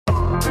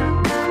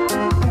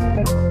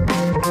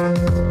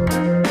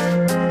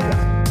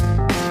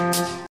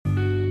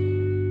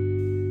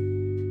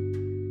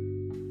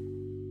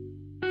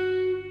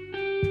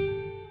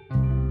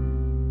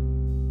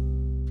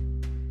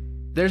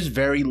There's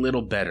very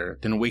little better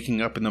than waking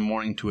up in the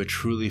morning to a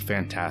truly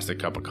fantastic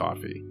cup of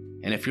coffee.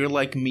 And if you're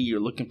like me, you're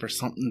looking for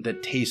something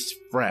that tastes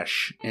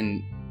fresh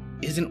and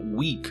isn't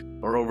weak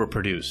or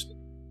overproduced.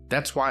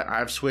 That's why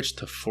I've switched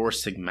to Four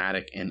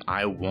Sigmatic and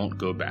I won't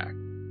go back.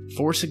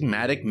 Four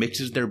Sigmatic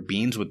mixes their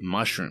beans with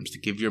mushrooms to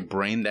give your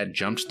brain that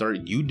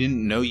jumpstart you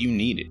didn't know you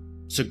needed.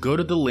 So go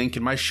to the link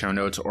in my show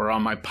notes or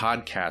on my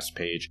podcast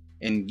page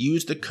and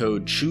use the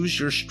code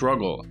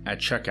CHOOSEYOURSTRUGGLE at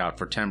checkout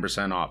for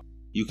 10% off.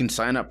 You can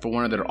sign up for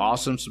one of their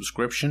awesome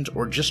subscriptions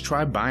or just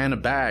try buying a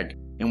bag.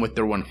 And with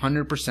their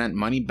 100%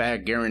 money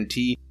back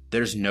guarantee,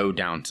 there's no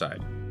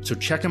downside. So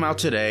check them out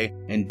today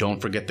and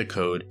don't forget the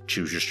code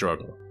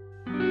CHOOSEYOURSTRUGGLE.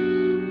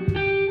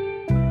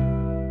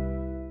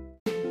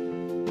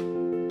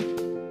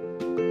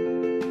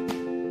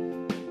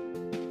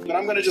 But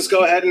I'm going to just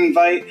go ahead and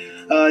invite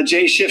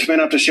Jay Schiffman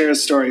up to share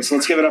his story. So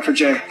let's give it up for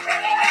Jay.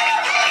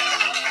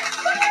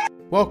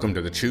 Welcome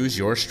to the Choose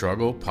Your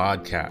Struggle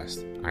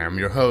podcast. I am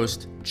your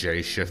host, Jay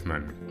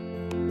Schiffman.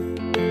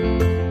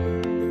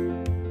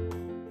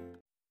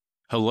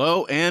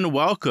 Hello and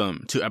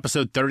welcome to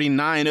episode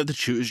 39 of the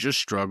Choose Your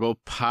Struggle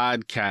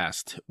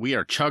podcast. We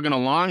are chugging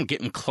along,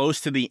 getting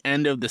close to the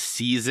end of the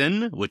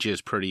season, which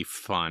is pretty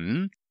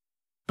fun.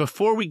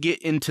 Before we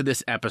get into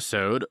this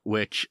episode,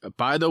 which,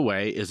 by the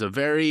way, is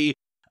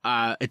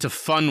it's a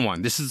fun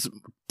one. This is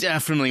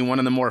definitely one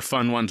of the more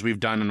fun ones we've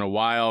done in a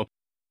while.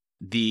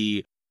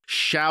 The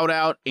shout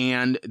out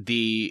and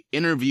the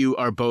interview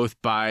are both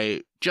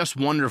by just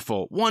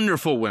wonderful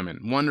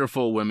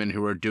women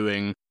who are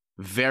doing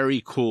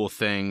very cool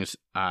things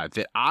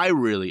that I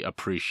really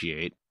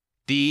appreciate.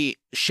 The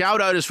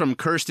shout out is from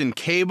Kirsten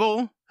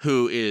Cable,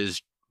 who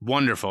is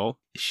wonderful.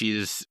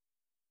 She's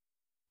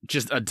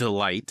just a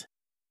delight.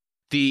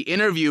 The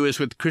interview is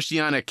with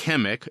Christiana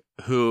Kemick,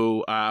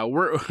 who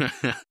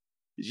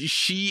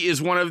she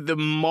is one of the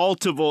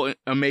multiple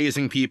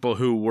amazing people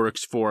who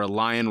works for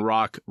Lion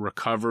Rock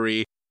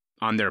Recovery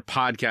on their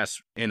podcast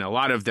and a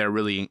lot of their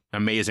really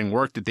amazing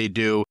work that they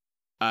do.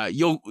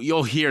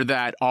 You'll hear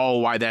that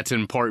why that's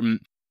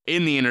important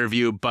in the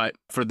interview. But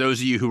for those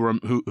of you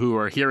who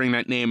are hearing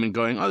that name and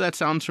going, "Oh, that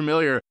sounds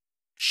familiar,"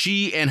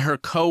 she and her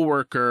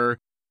coworker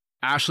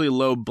Ashley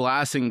Loeb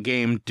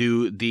Blassingame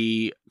do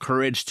the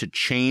Courage to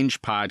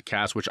Change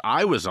podcast, which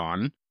I was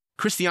on.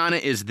 Christiana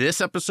is this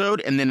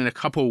episode, and then in a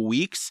couple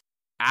weeks,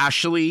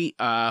 Ashley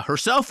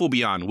herself will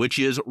be on, which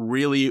is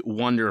really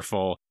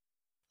wonderful.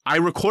 I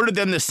recorded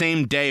them the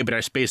same day, but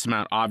I spaced them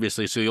out,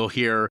 obviously, so you'll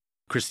hear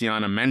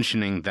Christiana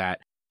mentioning that.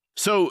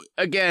 So,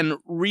 again,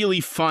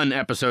 really fun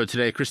episode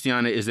today.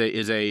 Christiana is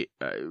a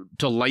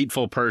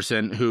delightful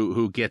person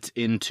who gets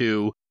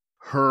into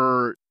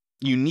her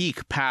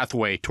unique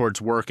pathway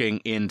towards working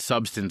in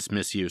substance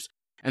misuse.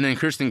 And then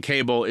Kirsten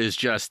Cable is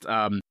just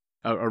a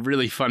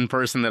really fun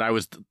person that I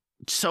was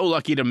so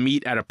lucky to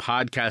meet at a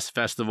podcast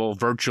festival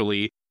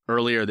virtually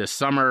earlier this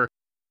summer.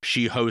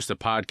 She hosts a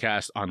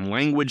podcast on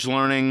language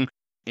learning,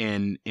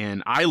 and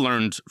I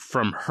learned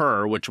from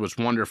her, which was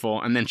wonderful.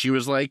 And then she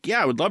was like,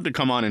 "Yeah, I would love to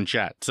come on and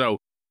chat." So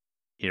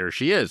here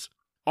she is.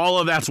 All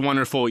of that's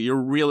wonderful.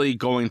 You're really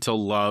going to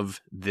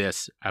love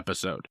this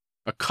episode.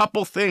 A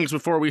couple things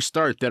before we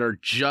start that are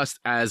just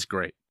as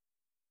great.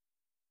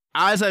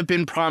 As I've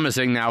been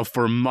promising now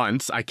for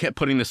months, I kept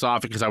putting this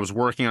off because I was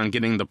working on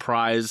getting the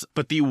prize,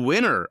 but the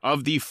winner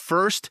of the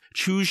first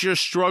Choose Your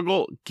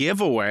Struggle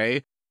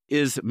giveaway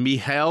is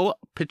Michelle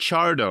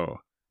Pichardo.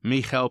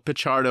 Michelle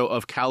Pichardo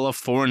of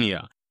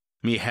California.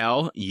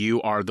 Michelle,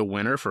 you are the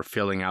winner for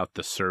filling out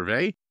the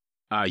survey.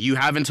 You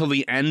have until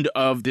the end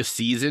of the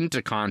season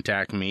to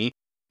contact me.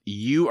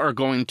 You are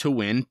going to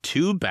win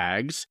 2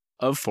 bags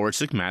of Four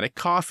Sigmatic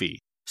coffee.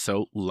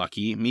 So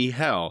lucky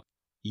Michelle.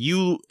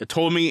 You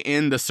told me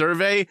in the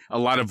survey a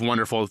lot of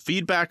wonderful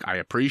feedback. I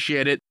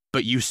appreciate it.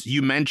 But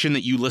you mentioned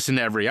that you listen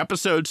to every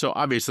episode, so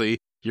obviously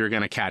you're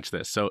going to catch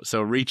this. So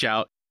reach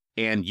out,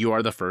 and you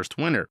are the first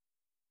winner.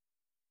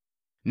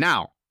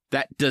 Now,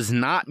 that does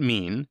not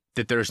mean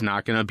that there's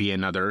not going to be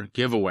another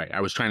giveaway. I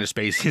was trying to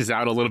space these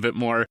out a little bit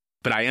more,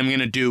 but I am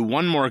going to do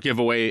one more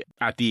giveaway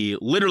at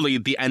literally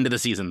the end of the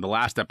season, the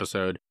last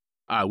episode,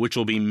 which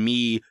will be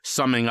me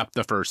summing up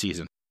the first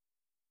season.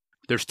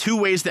 There's 2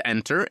 ways to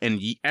enter, and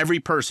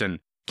every person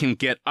can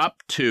get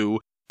up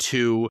to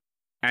 2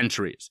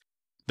 entries.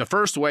 The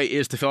first way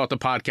is to fill out the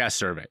podcast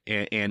survey.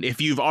 And if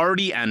you've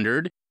already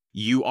entered,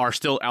 you are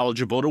still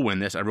eligible to win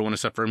this. Everyone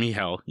except for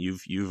Michelle,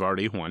 you've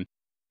already won.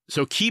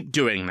 So keep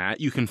doing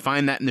that. You can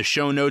find that in the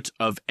show notes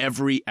of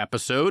every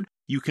episode.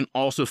 You can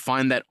also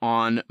find that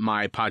on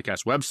my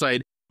podcast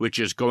website, which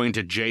is going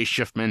to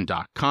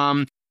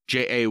jayschiffman.com,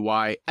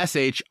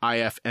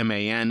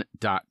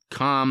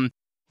 JAYSHIFMAN.com,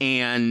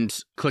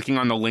 and clicking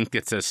on the link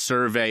that says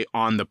survey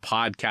on the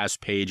podcast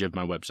page of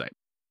my website.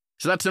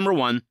 So that's number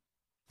 1.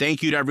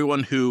 Thank you to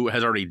everyone who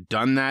has already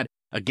done that.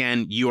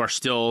 Again, you're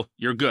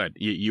good.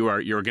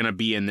 You're going to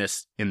be in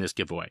this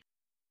giveaway.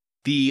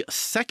 The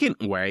second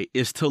way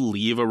is to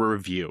leave a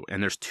review.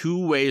 And there's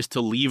 2 ways to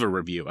leave a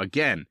review.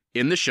 Again,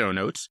 in the show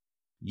notes,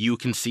 you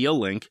can see a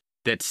link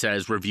that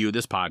says review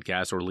this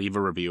podcast or leave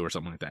a review or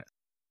something like that.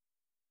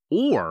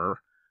 or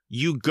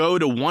you go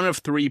to one of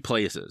three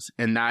places,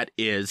 and that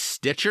is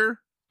Stitcher,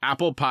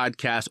 Apple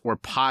Podcasts, or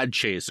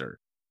Podchaser.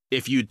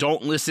 If you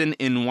don't listen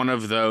in one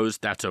of those,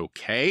 that's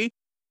okay.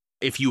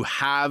 If you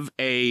have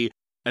an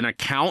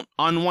account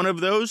on one of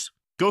those,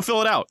 go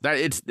fill it out.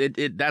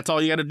 That's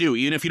all you got to do.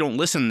 Even if you don't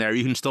listen there,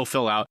 you can still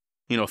fill out,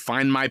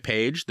 find my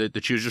page, the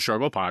Choose Your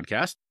Struggle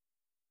podcast,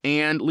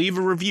 and leave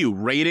a review.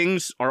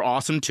 Ratings are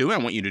awesome too. I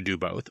want you to do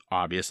both,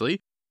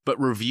 obviously, but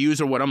reviews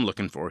are what I'm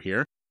looking for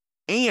here.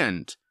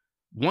 And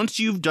once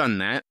you've done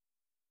that,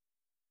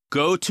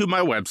 go to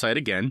my website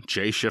again,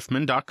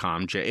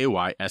 jayschiffman.com,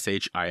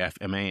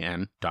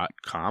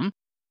 JAYSHIFMAN.com,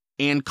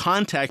 and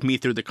contact me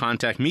through the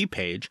Contact Me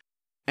page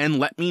and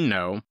let me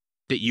know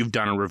that you've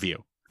done a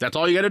review. That's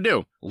all you got to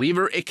do. Leave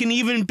her. It can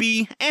even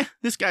be,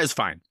 this guy's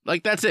fine.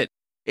 Like, that's it.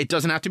 It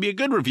doesn't have to be a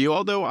good review,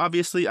 although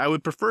obviously I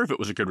would prefer if it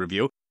was a good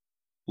review.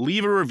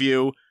 Leave a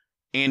review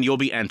and you'll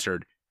be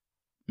entered.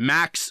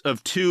 Max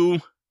of 2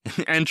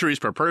 entries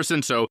per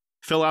person, so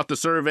fill out the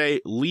survey,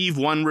 leave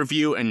one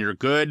review, and you're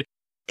good.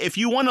 If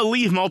you want to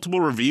leave multiple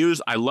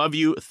reviews, I love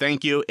you.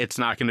 Thank you. It's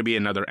not going to be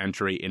another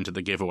entry into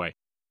the giveaway.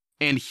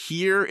 And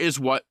here is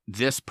what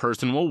this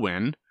person will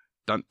win.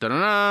 Dun, dun,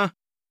 dun, dun.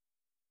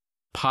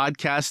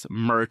 Podcast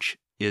merch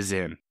is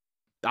in.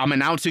 I'm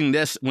announcing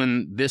this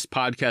when this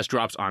podcast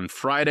drops on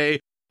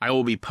Friday. I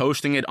will be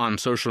posting it on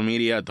social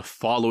media the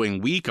following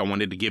week. I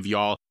wanted to give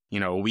y'all,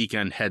 a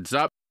weekend heads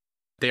up.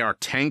 They are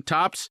tank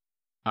tops.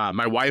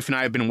 My wife and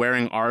I have been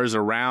wearing ours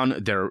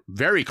around. They're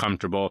very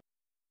comfortable.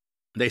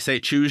 They say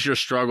choose your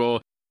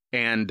struggle,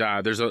 and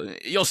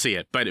you'll see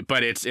it, but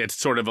it's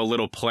sort of a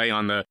little play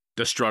on the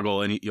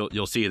struggle, and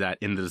you'll see that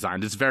in the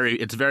design. It's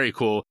very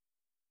cool.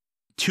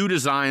 2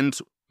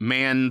 designs,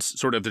 man's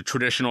sort of the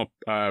traditional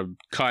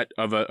cut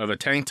of a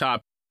tank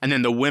top, and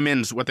then the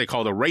women's what they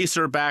call the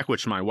racer back,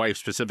 which my wife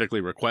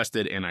specifically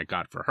requested and I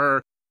got for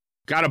her.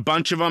 Got a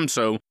bunch of them,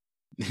 so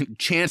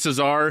chances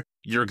are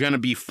you're going to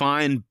be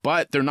fine,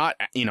 but they're not,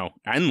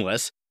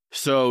 endless.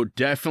 So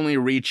definitely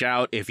reach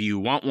out if you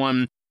want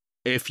one.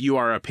 If you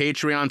are a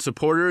Patreon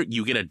supporter,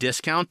 you get a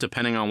discount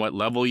depending on what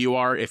level you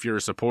are. If you're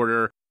a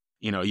supporter,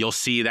 you'll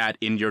see that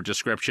in your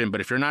description.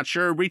 But if you're not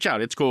sure, reach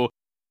out. It's cool.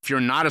 If you're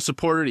not a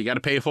supporter, you got to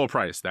pay full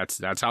price.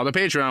 That's how the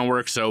Patreon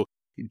works. So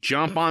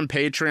jump on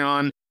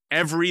Patreon.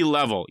 Every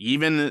level,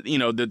 even,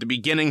 the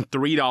beginning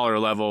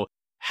 $3 level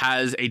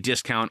has a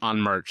discount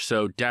on merch.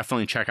 So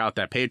definitely check out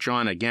that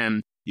Patreon.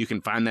 Again, you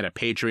can find that at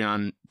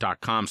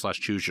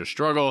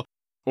patreon.com/chooseyourstruggle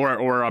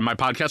or on my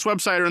podcast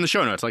website or in the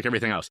show notes, like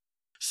everything else.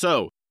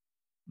 So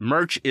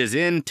merch is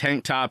in,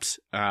 tank tops.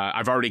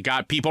 I've already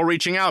got people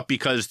reaching out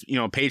because,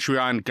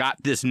 Patreon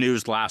got this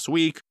news last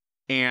week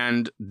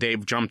and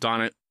they've jumped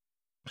on it.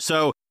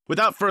 So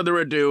without further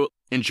ado,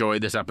 enjoy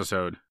this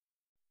episode.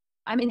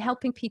 I'm in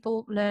helping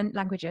people learn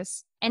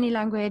languages, any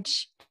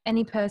language,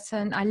 any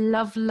person. I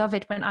love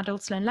it when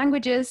adults learn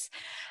languages.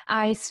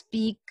 I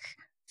speak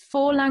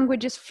 4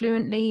 languages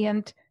fluently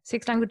and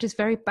 6 languages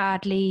very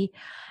badly.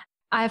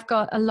 I've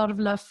got a lot of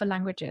love for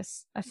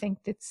languages. I think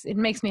it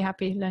makes me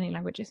happy learning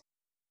languages.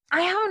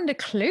 I haven't a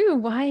clue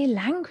why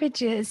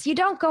languages. You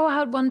don't go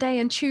out one day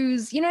and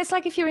choose, it's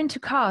like if you're into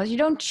cars, you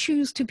don't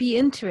choose to be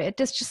into it.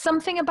 There's just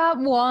something about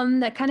one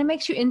that kind of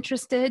makes you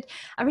interested.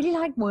 I really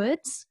like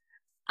words.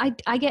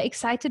 I get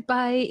excited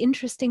by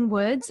interesting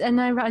words,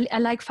 and I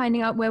like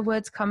finding out where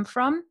words come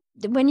from.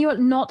 When you're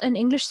not an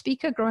English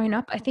speaker growing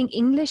up, I think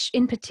English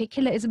in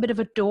particular is a bit of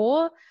a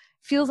door,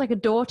 feels like a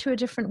door to a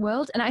different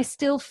world, and I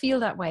still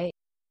feel that way.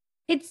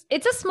 It's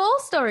a small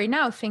story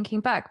now thinking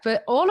back,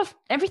 but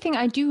everything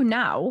I do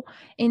now,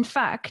 in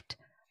fact,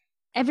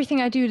 everything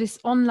I do, this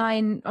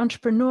online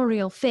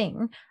entrepreneurial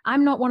thing,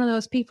 I'm not one of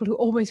those people who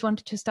always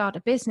wanted to start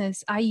a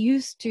business. I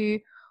used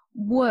to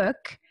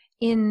work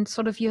in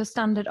sort of your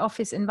standard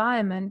office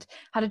environment,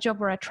 had a job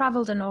where I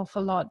traveled an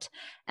awful lot,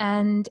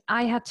 and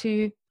I had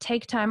to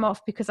take time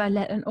off because I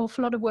let an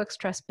awful lot of work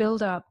stress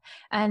build up,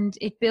 and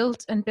it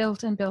built and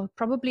built and built,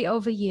 probably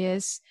over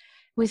years,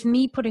 with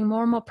me putting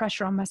more and more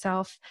pressure on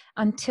myself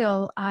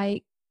until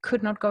I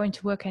could not go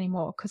into work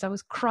anymore because I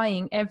was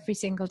crying every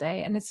single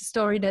day. And it's a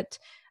story that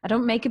I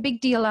don't make a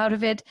big deal out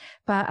of it,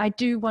 but I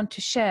do want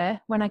to share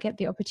when I get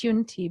the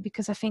opportunity,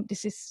 because I think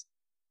this is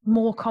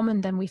more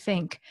common than we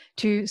think,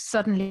 to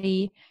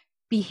suddenly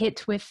be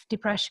hit with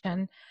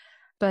depression,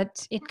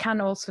 but it can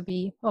also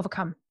be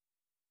overcome.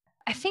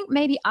 I think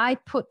maybe I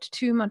put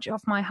too much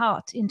of my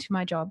heart into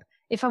my job.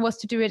 If I was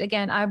to do it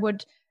again, I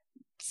would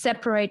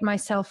separate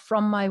myself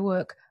from my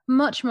work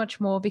much,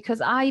 much more,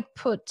 because I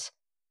put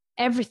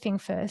everything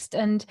first.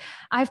 And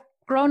I've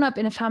grown up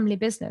in a family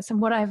business,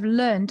 and what I've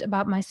learned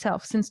about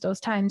myself since those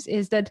times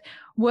is that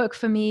work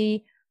for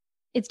me,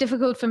 it's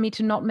difficult for me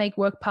to not make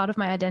work part of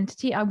my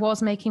identity. I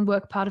was making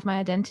work part of my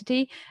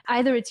identity.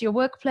 Either it's your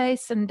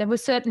workplace, and there were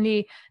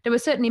certainly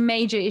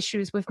major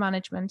issues with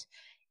management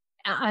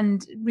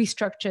and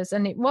restructures,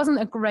 and it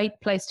wasn't a great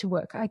place to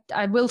work.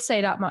 I will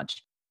say that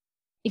much.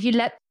 If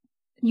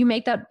you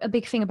make that a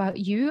big thing about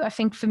you, I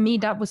think for me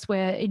that was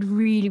where it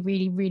really,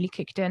 really, really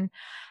kicked in.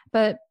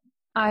 But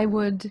I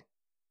would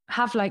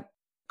have like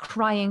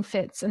crying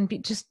fits and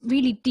just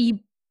really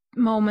deep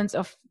moments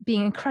of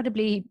being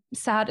incredibly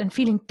sad and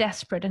feeling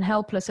desperate and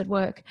helpless at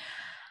work.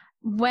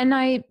 When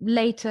I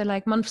later,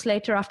 like months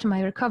later after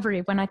my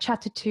recovery, when I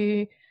chatted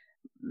to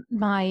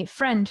my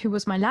friend who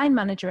was my line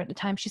manager at the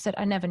time, she said,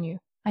 I never knew.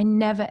 I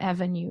never,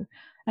 ever knew.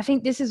 I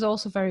think this is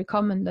also very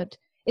common, that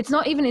it's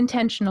not even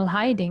intentional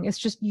hiding. It's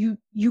just you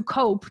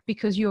cope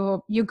because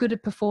you're good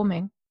at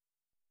performing.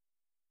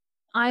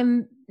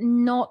 I'm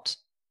not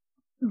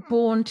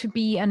born to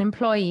be an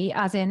employee,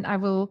 as in I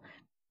will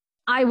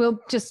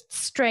just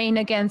strain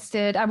against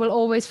it. I will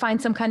always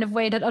find some kind of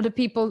way that other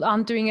people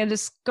aren't doing it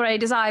as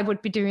great as I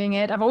would be doing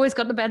it. I've always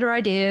got the better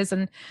ideas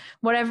and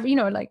whatever,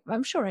 like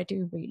I'm sure I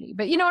do really,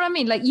 but you know what I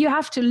mean? Like you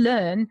have to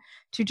learn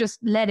to just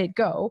let it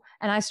go.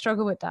 And I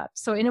struggle with that.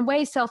 So in a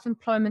way,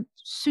 self-employment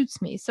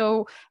suits me.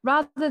 So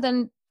rather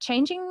than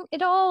changing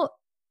it all,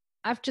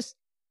 I've just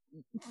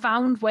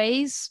found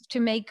ways to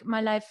make my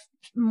life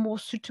more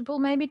suitable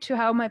maybe to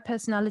how my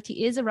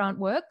personality is around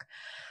work.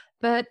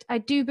 But I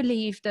do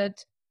believe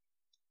that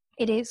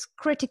it is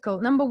critical.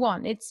 Number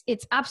one, it's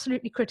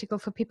absolutely critical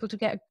for people to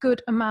get a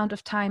good amount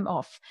of time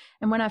off.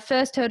 And when I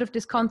first heard of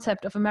this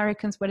concept of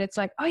Americans where it's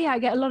like, oh yeah, I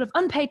get a lot of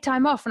unpaid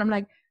time off. And I'm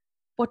like,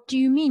 what do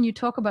you mean? You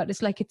talk about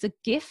this like it's a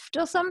gift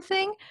or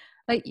something?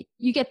 Like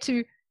you get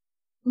to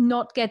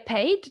not get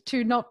paid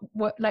to not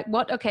work, like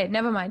what? Okay,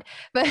 never mind.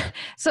 But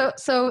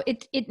so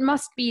it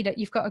must be that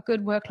you've got a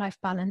good work-life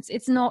balance.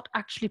 It's not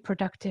actually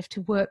productive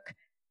to work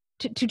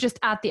to just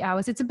add the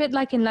hours. It's a bit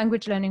like in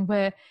language learning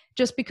where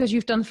just because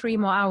you've done 3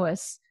 more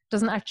hours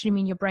doesn't actually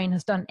mean your brain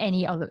has done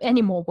any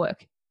more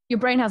work. Your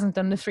brain hasn't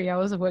done the 3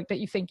 hours of work that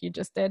you think you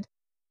just did.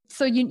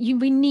 So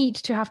we need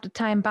to have the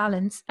time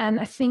balance. And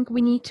I think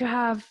we need to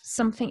have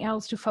something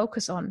else to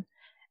focus on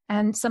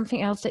and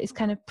something else that is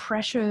kind of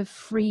pressure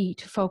free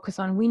to focus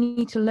on. We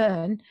need to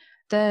learn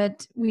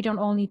that we don't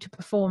all need to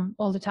perform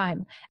all the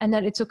time, and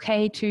that it's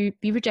okay to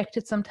be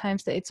rejected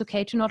sometimes, that it's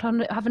okay to not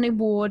have an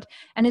award,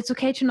 and it's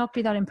okay to not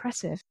be that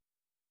impressive.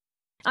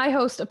 I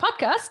host a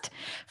podcast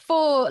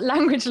for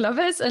language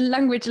lovers and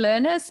language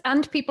learners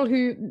and people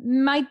who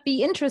might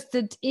be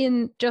interested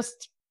in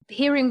just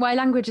hearing why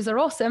languages are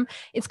awesome.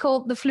 It's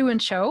called The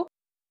Fluent Show.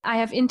 I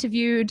have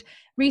interviewed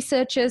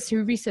researchers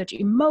who research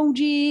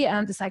emoji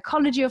and the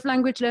psychology of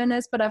language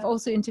learners, but I've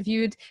also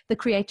interviewed the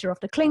creator of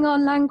the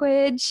Klingon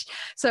language.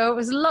 So it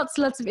was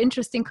lots of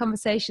interesting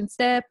conversations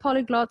there.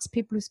 Polyglots,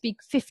 people who speak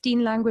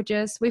 15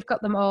 languages, we've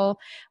got them all.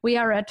 We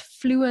are at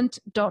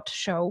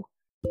fluent.show.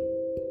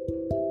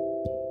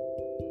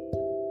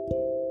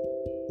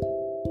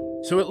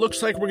 So it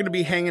looks like we're going to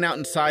be hanging out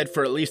inside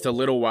for at least a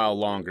little while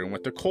longer. And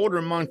with the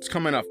colder months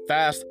coming up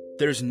fast,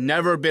 there's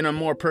never been a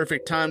more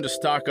perfect time to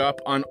stock up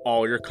on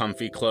all your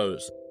comfy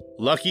clothes.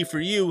 Lucky for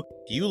you,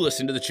 you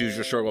listen to the Choose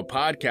Your Struggle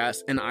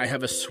podcast, and I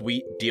have a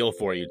sweet deal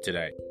for you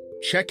today.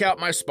 Check out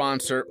my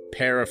sponsor,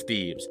 Pair of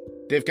Thieves.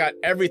 They've got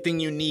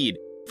everything you need,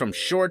 from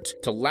shorts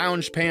to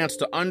lounge pants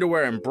to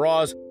underwear and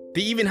bras.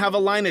 They even have a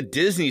line of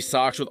Disney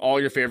socks with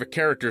all your favorite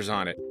characters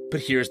on it.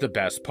 But here's the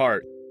best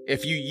part.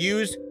 If you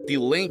use the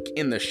link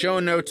in the show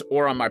notes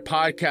or on my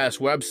podcast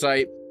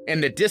website,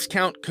 and the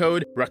discount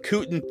code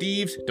Rakuten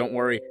Thieves, don't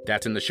worry,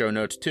 that's in the show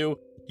notes too,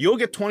 you'll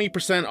get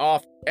 20%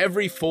 off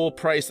every full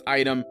price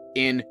item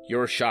in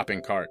your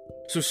shopping cart.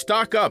 So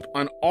stock up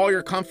on all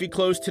your comfy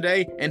clothes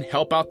today and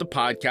help out the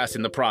podcast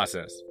in the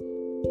process.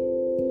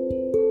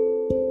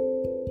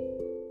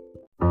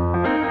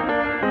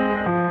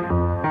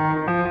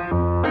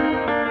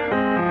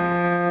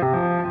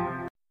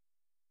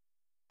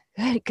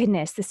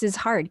 Goodness, this is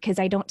hard because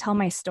I don't tell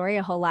my story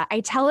a whole lot. I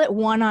tell it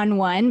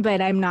one-on-one,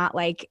 but I'm not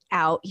like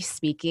out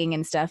speaking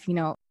and stuff,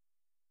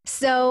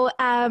 So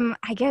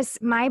I guess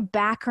my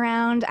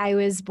background, I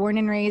was born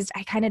and raised,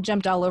 I kind of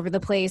jumped all over the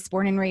place,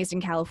 born and raised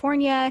in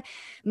California,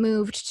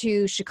 moved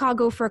to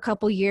Chicago for a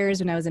couple years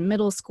when I was in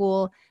middle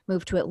school,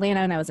 moved to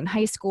Atlanta when I was in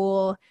high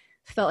school,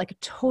 felt like a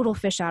total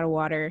fish out of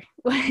water.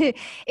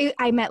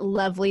 I met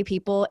lovely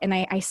people, and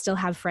I still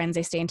have friends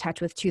I stay in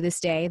touch with to this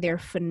day. They're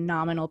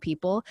phenomenal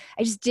people.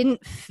 I just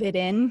didn't fit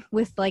in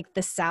with like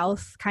the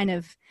South kind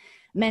of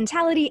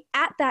mentality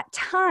at that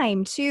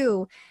time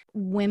too.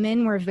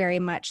 Women were very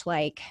much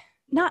like,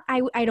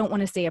 I don't want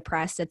to say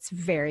oppressed. It's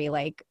very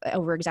like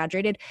over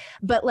exaggerated,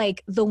 but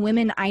like the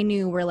women I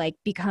knew were like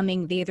they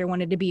either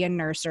wanted to be a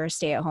nurse or a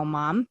stay-at-home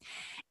mom.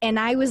 And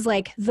I was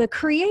like the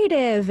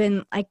creative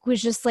and like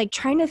was just like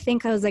trying to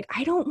think. I was like,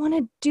 I don't want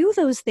to do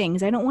those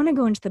things. I don't want to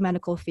go into the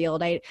medical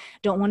field. I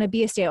don't want to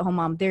be a stay-at-home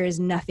mom. There is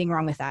nothing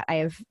wrong with that. I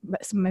have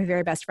some of my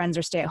very best friends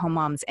are stay-at-home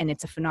moms, and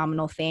it's a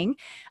phenomenal thing.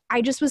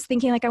 I just was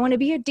thinking like I want to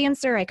be a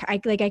dancer. I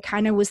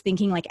kind of was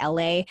thinking like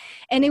LA,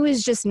 and it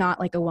was just not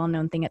like a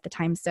well-known thing at the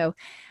time. So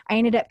I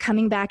ended up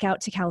coming back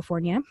out to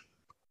California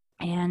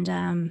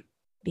and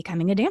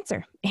becoming a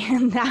dancer.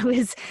 And that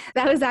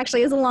was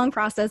actually, it was a long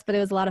process, but it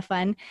was a lot of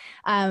fun.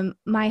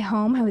 My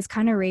home, I was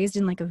kind of raised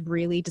in like a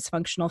really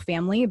dysfunctional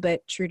family,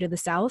 but true to the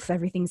South,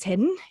 everything's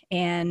hidden,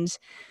 and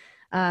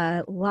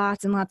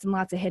lots and lots and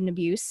lots of hidden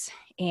abuse.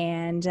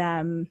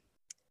 And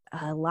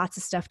lots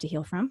of stuff to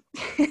heal from,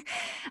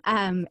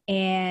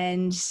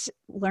 and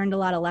learned a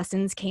lot of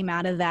lessons, came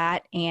out of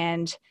that.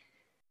 And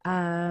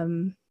I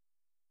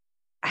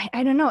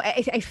don't know.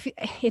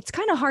 It's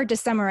kind of hard to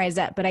summarize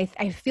that, but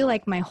I feel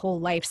like my whole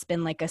life's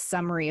been like a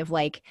summary of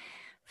like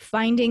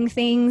finding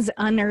things,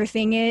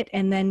 unearthing it,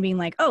 and then being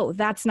like, oh,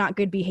 that's not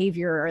good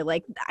behavior. Or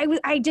like,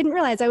 I didn't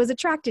realize I was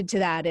attracted to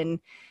that, and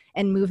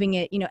moving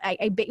it.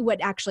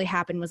 What actually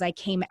happened was I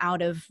came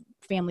out of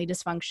family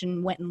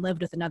dysfunction, went and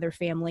lived with another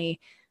family,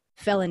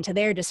 fell into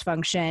their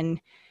dysfunction,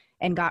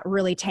 and got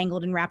really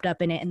tangled and wrapped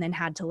up in it, and then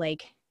had to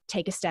like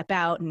take a step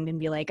out and then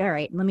be like, all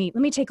right, let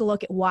me take a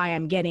look at why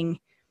I'm getting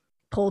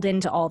pulled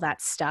into all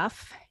that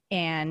stuff,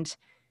 and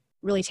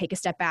really take a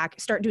step back,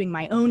 start doing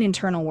my own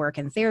internal work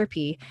and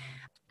therapy.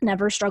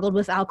 Never struggled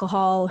with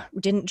alcohol,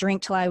 didn't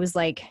drink till I was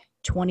like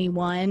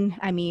 21.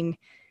 I mean,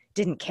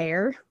 didn't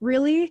care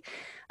really.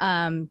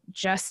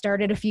 Just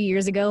started a few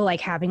years ago,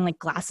 like having like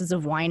glasses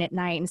of wine at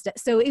night and stuff.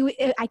 So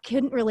I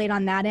couldn't relate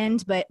on that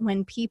end. But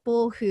when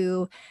people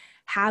who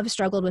have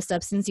struggled with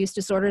substance use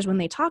disorders, when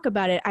they talk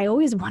about it, I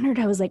always wondered,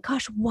 I was like,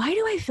 gosh, why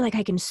do I feel like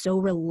I can so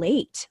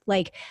relate?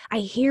 Like, I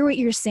hear what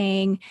you're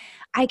saying.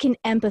 I can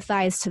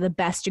empathize to the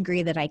best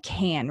degree that I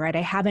can, right?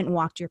 I haven't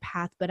walked your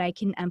path, but I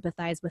can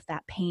empathize with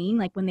that pain.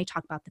 Like when they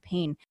talk about the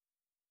pain.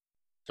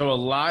 So a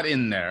lot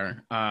in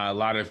there, a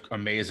lot of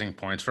amazing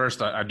points.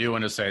 First, I do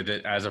want to say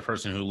that as a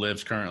person who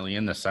lives currently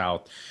in the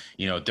South,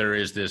 there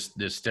is this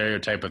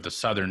stereotype of the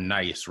Southern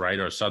nice, right?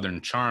 Or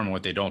Southern charm.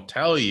 What they don't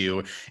tell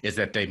you is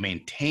that they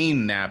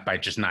maintain that by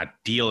just not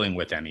dealing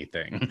with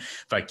anything,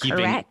 by keeping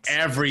Correct.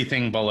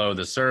 everything below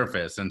the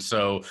surface. And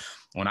so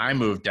when I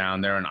moved down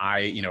there, and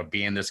I,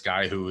 being this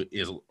guy who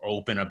is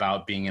open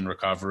about being in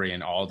recovery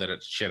and all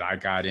that shit I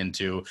got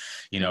into,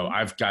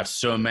 I've got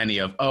so many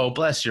of, oh,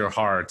 bless your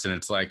hearts. And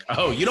it's like,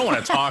 oh, you don't want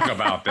to talk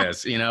about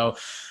this, so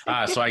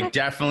I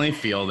definitely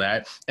feel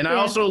that. And I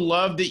also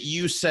love that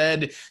you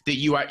said that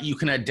you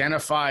can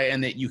identify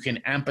and that you can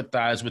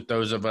empathize with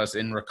those of us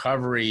in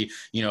recovery.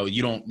 You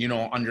don't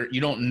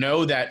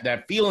know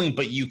that feeling,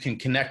 but you can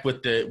connect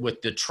with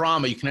the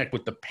trauma, you connect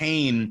with the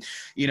pain,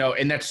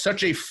 and that's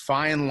such a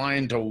fine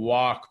line to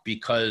walk,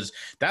 because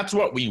that's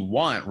what we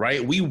want,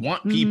 right? We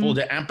want people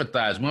to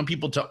empathize. We want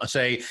people to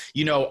say,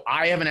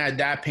 I haven't had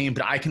that pain,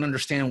 but I can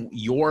understand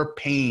your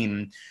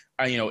pain,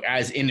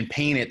 as in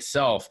pain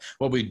itself.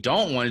 What we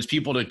don't want is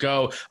people to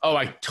go, oh,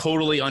 I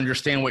totally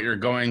understand what you're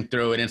going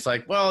through. And it's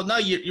like, well, no,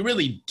 you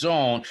really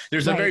don't.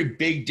 There's a very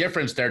big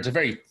difference there. It's a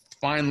very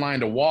fine line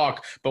to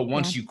walk, but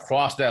once you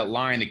cross that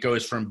line, it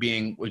goes from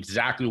being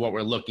exactly what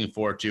we're looking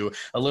for to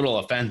a little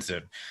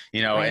offensive,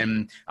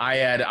 And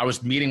I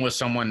was meeting with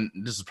someone,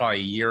 this is probably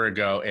a year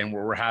ago, and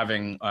we're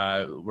having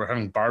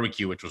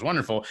barbecue, which was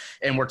wonderful,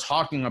 and we're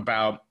talking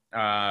about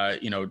I'm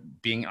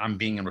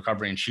being in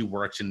recovery, and she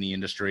works in the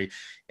industry,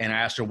 and I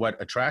asked her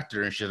what attracted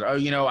her, and she said,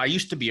 oh, I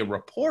used to be a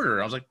reporter.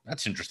 I was like,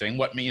 that's interesting.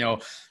 What,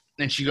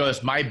 and she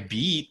goes, my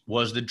beat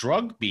was the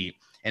drug beat.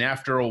 And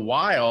after a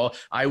while,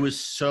 I was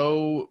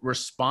so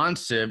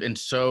responsive and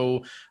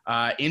so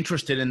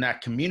interested in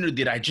that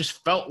community that I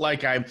just felt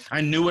like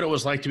I knew what it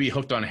was like to be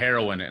hooked on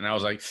heroin. And I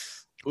was like,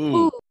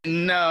 ooh.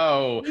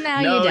 No,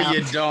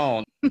 you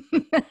don't.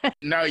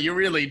 No, you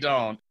really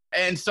don't.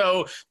 And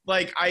so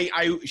like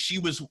she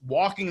was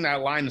walking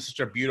that line in such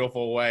a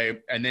beautiful way,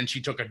 and then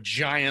she took a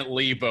giant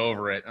leap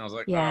over it. And I was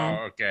like,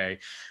 oh, okay.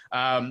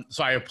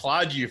 So I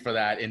applaud you for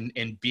that,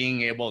 in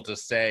being able to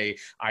say,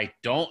 I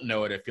don't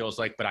know what it feels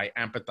like, but I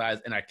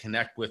empathize and I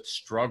connect with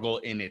struggle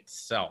in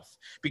itself,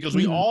 because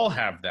we all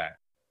have that.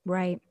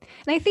 Right.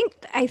 And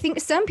I think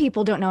some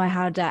people don't know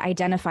how to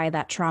identify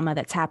that trauma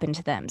that's happened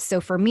to them.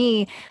 So for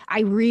me,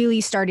 I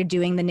really started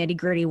doing the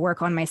nitty-gritty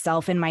work on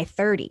myself in my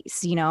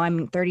 30s.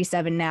 I'm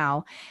 37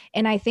 now.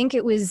 And I think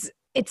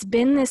it's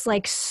been this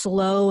like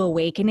slow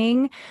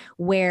awakening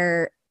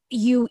where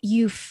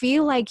you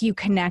feel like you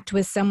connect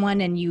with someone,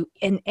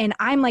 and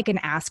I'm like an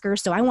asker.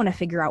 So I want to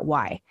figure out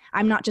why.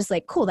 I'm not just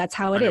like, cool, that's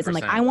how it 100%. Is. I'm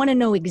like, I want to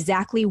know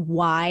exactly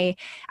why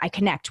I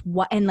connect,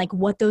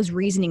 what those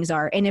reasonings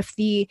are. And if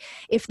the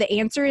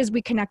answer is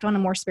we connect on a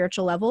more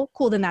spiritual level,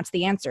 cool, then that's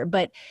the answer.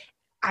 But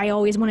I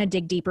always want to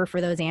dig deeper for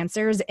those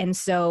answers. And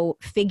so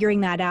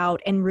figuring that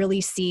out and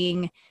really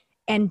seeing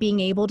and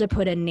being able to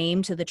put a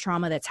name to the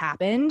trauma that's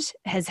happened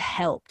has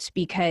helped,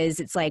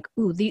 because it's like,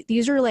 ooh,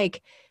 these are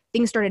like,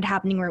 things started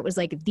happening where it was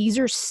like, these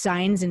are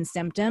signs and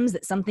symptoms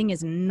that something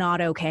is not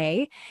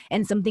okay.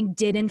 And something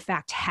did in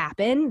fact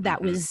happen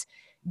that was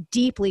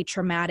deeply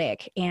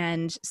traumatic.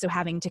 And so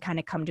having to kind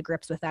of come to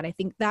grips with that, I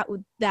think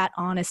that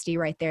honesty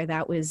right there,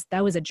 that was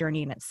a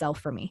journey in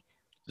itself for me.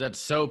 That's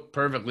so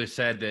perfectly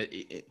said, that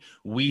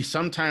we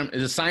sometimes,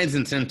 it's a signs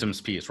and symptoms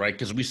piece, right?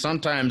 Because we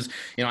sometimes,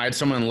 I had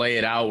someone lay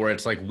it out where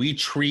it's like, we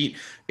treat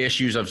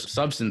issues of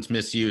substance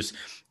misuse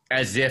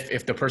as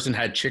if the person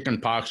had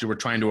chicken pox, you were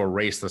trying to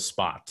erase the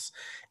spots.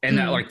 And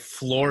that like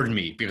floored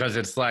me, because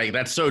it's like,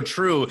 that's so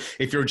true.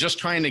 If you're just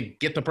trying to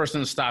get the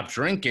person to stop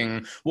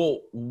drinking,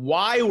 well,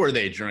 why were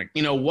they drinking?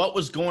 You know, what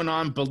was going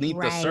on beneath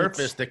the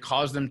surface that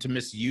caused them to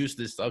misuse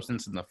this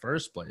substance in the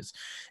first place?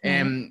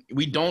 And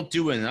we don't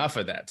do enough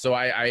of that. So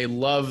I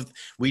love,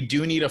 we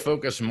do need to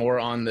focus more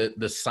on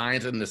the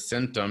signs and the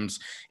symptoms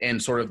and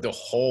sort of the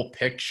whole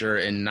picture,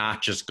 and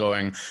not just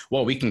going,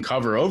 well, we can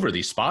cover over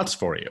these spots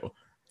for you.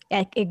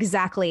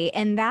 Exactly.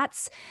 And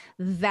that's,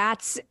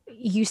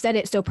 you said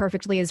it so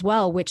perfectly as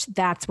well, which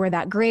that's where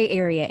that gray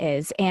area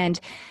is. And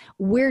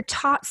we're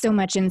taught so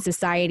much in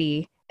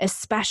society,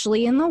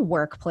 especially in the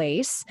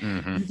workplace,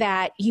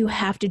 that you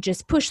have to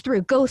just push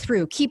through, go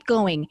through, keep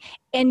going.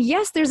 And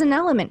yes, there's an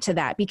element to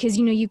that, because,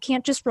 you know, you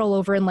can't just roll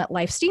over and let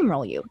life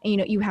steamroll you. You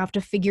know, you have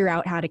to figure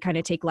out how to kind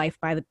of take life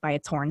by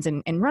its horns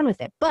and run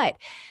with it. But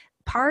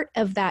part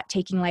of that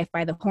taking life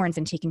by the horns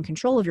and taking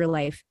control of your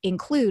life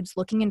includes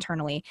looking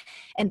internally.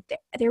 And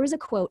there was a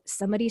quote,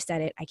 somebody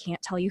said it, I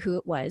can't tell you who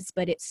it was,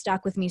 but it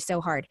stuck with me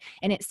so hard.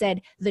 And it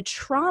said, the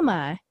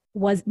trauma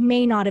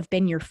may not have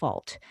been your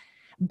fault,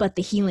 but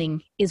the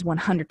healing is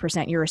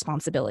 100% your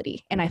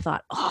responsibility. And I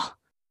thought, oh,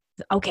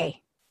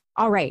 okay,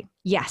 all right,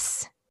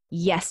 yes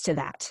to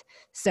that.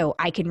 So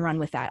I can run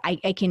with that.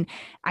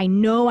 I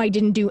know I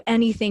didn't do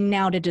anything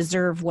now to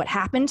deserve what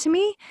happened to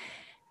me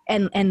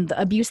and the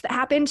abuse that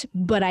happened,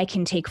 but I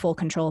can take full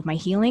control of my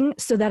healing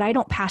so that I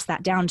don't pass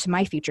that down to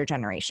my future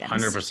generations.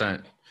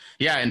 100%.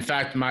 Yeah. In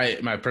fact,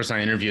 my person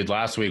I interviewed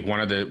last week, one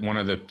of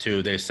the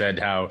two, they said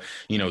how,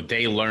 you know,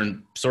 they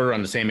learned sort of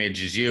on the same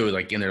age as you,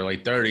 like in their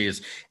late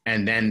 30s.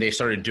 And then they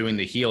started doing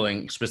the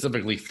healing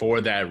specifically for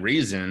that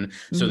reason,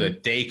 so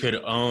that they could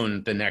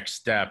own the next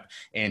step.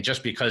 And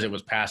just because it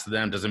was passed to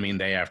them doesn't mean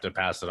they have to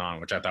pass it on,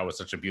 which I thought was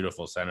such a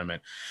beautiful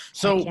sentiment.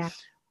 So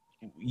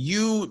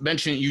you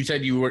mentioned, you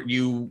said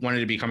you wanted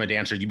to become a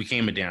dancer. You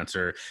became a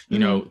dancer. You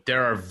know,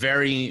 there are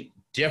very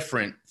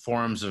different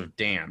forms of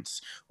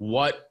dance.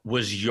 What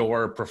was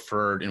your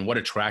preferred, and what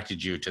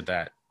attracted you to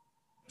that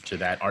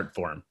art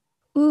form?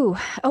 Ooh,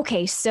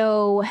 okay.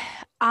 So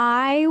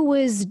I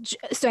was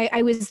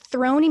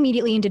thrown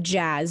immediately into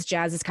jazz.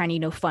 Jazz is kind of, you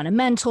know,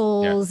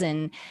 fundamentals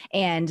and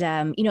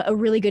you know, a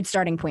really good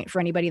starting point for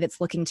anybody that's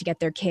looking to get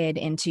their kid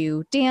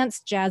into dance,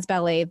 jazz,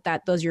 ballet,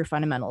 those are your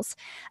fundamentals.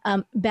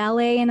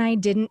 Ballet and I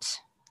didn't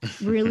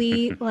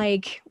really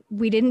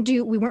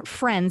we weren't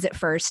friends at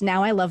first.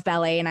 Now I love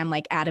ballet and I'm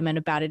like adamant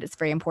about it. It's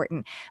very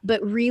important.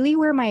 But really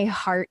where my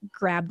heart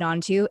grabbed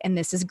onto, and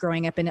this is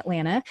growing up in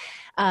Atlanta,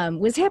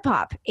 was hip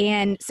hop.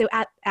 And so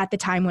at the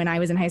time when I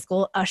was in high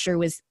school, Usher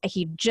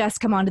he'd just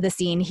come onto the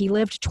scene. He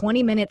lived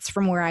 20 minutes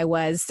from where I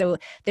was. So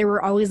there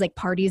were always like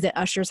parties at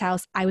Usher's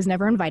house. I was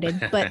never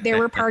invited, but there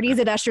were parties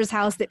at Usher's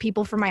house that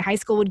people from my high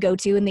school would go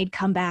to, and they'd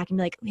come back and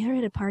be like, we were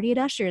at a party at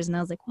Usher's. And I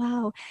was like,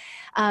 wow.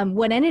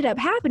 What ended up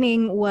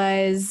happening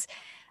was,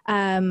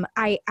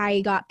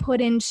 I got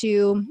put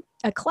into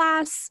a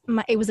class.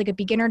 It was like a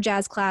beginner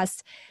jazz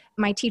class.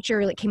 My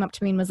teacher came up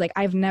to me and was like,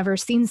 I've never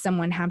seen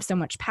someone have so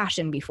much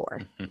passion before.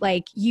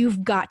 Like,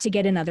 you've got to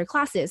get in other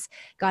classes.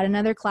 Got in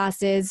other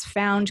classes,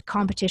 found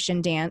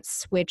competition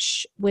dance,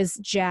 which was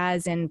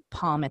jazz and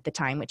palm at the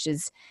time, which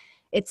is,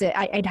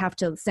 I'd have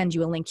to send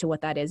you a link to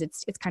what that is.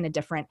 It's kind of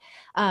different.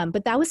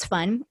 But that was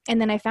fun. And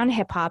then I found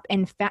hip hop,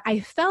 and I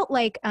felt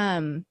like,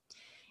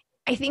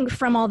 I think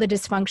from all the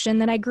dysfunction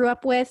that I grew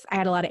up with, I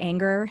had a lot of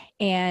anger,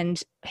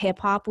 and hip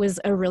hop was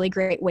a really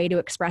great way to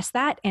express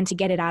that and to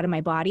get it out of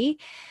my body.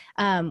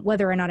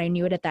 Whether or not I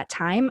knew it at that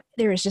time,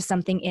 there was just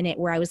something in it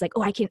where I was like,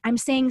 oh, I'm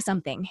saying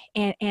something,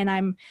 and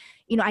I'm,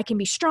 you know, I can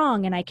be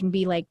strong and I can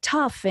be like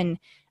tough. And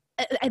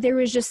there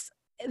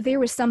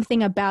was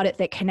something about it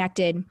that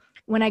connected.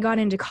 When I got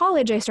into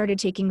college, I started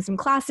taking some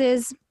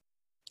classes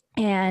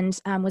and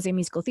was a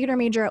musical theater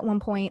major at one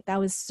point. That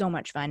was so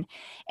much fun.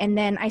 And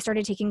then I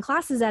started taking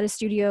classes at a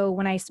studio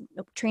when I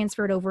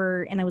transferred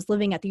over, and I was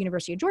living at the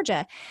University of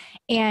Georgia.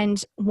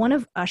 And one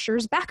of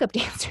Usher's backup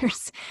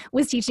dancers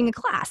was teaching a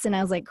class. And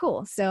I was like,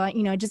 cool. So,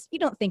 you know, just, you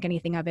don't think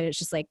anything of it. It's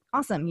just like,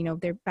 awesome, you know,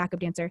 they're backup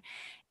dancer.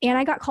 And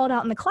I got called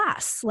out in the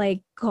class,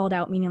 like called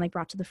out, meaning like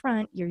brought to the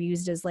front. You're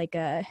used as like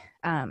an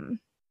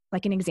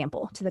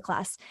example to the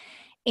class.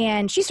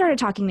 And she started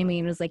talking to me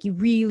and was like, you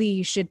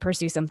really should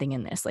pursue something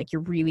in this. Like,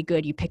 you're really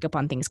good. You pick up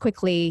on things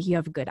quickly. You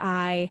have a good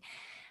eye.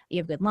 You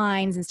have good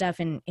lines and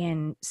stuff.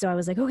 And so I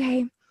was like,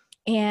 okay.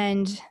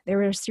 And there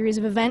were a series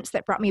of events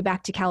that brought me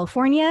back to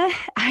California.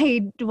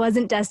 I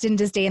wasn't destined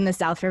to stay in the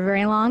South for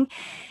very long.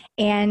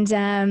 And,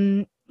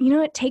 you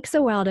know, it takes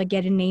a while to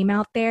get a name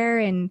out there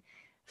and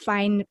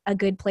find a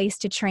good place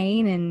to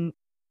train, and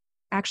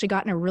actually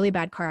got in a really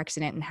bad car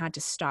accident and had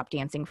to stop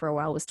dancing for a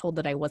while. Was told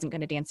that I wasn't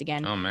going to dance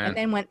again. Oh, man.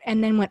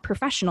 And then went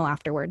professional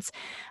afterwards.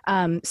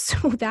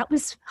 So that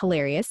was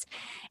hilarious.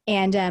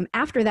 And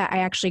after that, I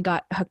actually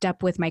got hooked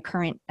up with my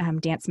current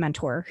dance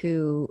mentor,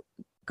 who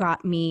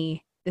got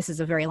me, this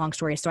is a very long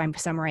story, so I'm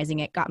summarizing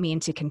it, got me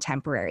into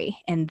contemporary.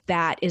 And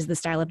that is the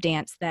style of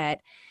dance that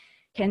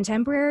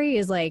contemporary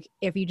is like,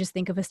 if you just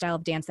think of a style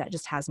of dance that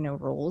just has no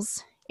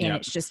rules. and Yep.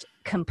 it's just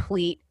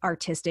complete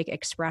artistic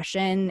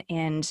expression,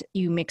 and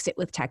you mix it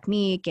with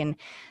technique, and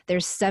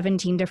there's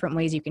 17 different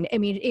ways you can, I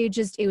mean,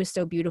 it was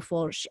so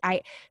beautiful.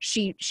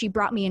 She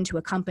brought me into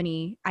a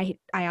company. I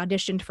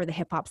auditioned for the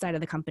hip hop side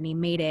of the company,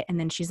 made it. And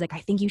then she's like, I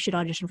think you should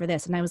audition for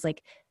this. And I was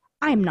like,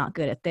 I'm not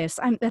good at this.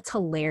 That's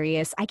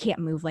hilarious. I can't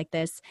move like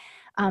this.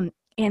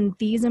 And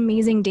these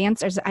amazing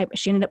dancers,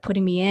 she ended up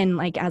putting me in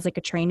like as like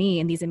a trainee,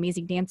 and these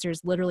amazing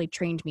dancers literally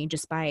trained me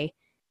just by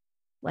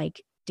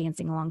like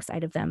dancing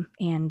alongside of them.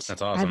 And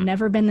That's awesome. I've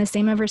never been the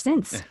same ever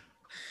since.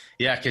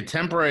 Yeah,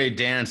 contemporary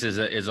dance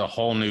is a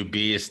whole new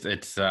beast.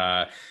 It's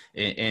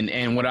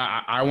and what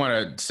I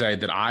want to say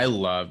that I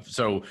love.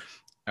 So,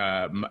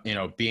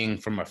 being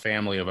from a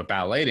family of a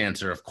ballet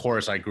dancer, of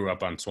course, I grew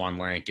up on Swan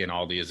Lake and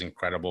all these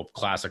incredible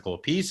classical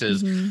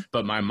pieces. Mm-hmm.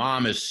 But my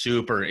mom is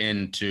super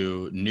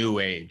into new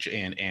age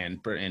and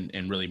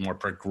really more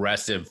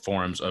progressive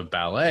forms of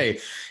ballet.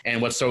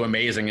 And what's so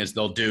amazing is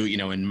they'll do,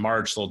 in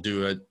March they'll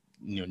do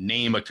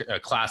name a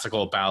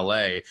classical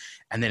ballet,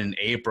 and then in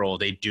April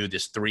they do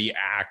this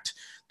 3-act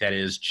that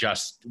is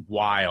just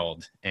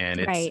wild,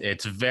 and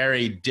it's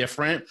very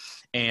different,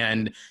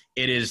 and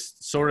it is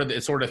sort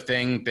of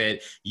thing that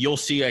you'll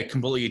see a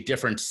completely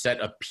different set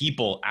of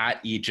people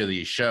at each of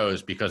these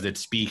shows because it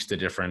speaks to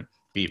different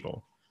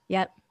people.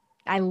 Yep.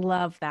 I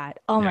love that.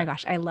 Oh my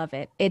gosh, I love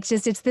it. It's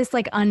this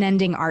like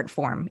unending art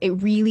form. It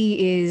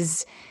really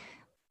is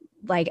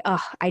like,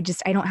 I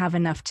don't have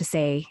enough to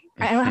say.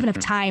 I don't have enough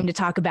time to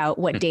talk about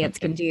what dance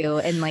can do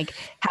and like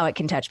how it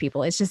can touch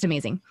people. It's just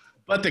amazing.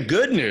 But the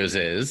good news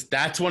is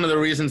that's one of the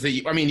reasons that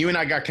you and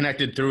I got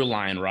connected through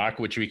Lion Rock,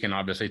 which we can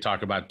obviously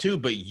talk about too,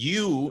 but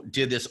you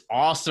did this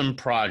awesome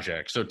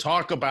project. So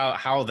talk about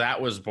how that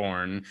was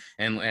born,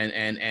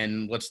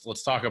 and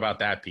let's talk about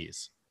that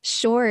piece.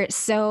 Sure.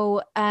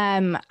 So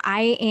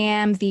I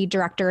am the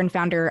director and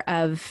founder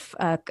of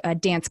a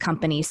dance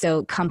company.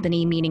 So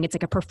company meaning it's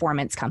like a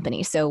performance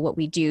company. So what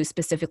we do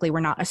specifically, we're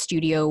not a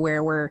studio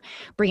where we're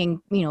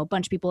bringing, a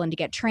bunch of people in to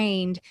get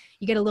trained.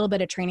 You get a little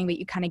bit of training, but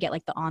you kind of get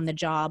like the on the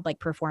job, like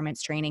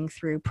performance training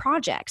through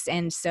projects.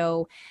 And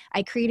so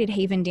I created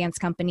Haven Dance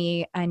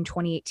Company in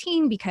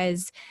 2018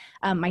 because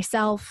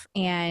myself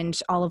and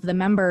all of the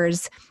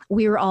members,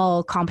 we were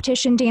all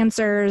competition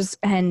dancers,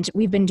 and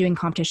we've been doing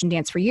competition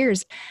dance for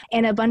years.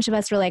 And a bunch of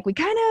us were like, we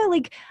kind of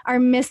like are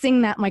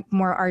missing that like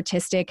more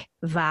artistic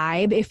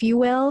vibe, if you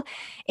will.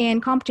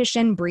 And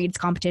competition breeds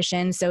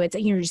competition. So it's,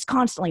 just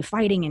constantly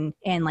fighting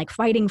and like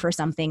fighting for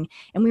something.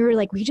 And we were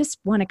like, we just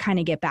want to kind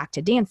of get back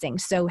to dancing.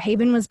 So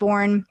Haven was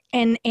born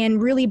and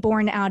really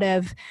born out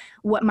of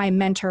what my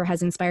mentor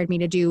has inspired me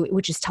to do,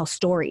 which is tell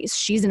stories.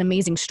 She's an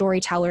amazing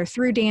storyteller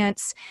through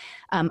dance.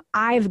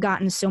 I've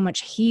gotten so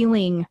much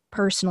healing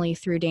personally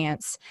through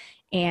dance.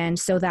 And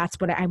so that's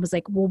what I was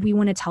like, well, we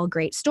want to tell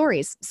great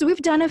stories. So we've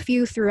done a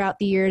few throughout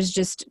the years,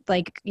 just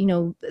like,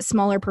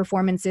 smaller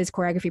performances,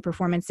 choreography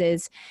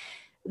performances,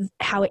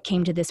 how it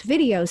came to this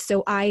video.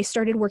 So I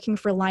started working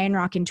for Lion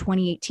Rock in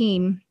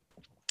 2018,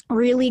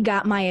 really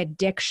got my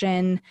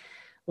addiction,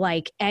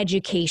 like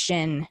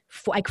education,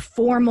 like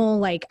formal,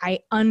 like I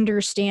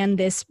understand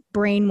this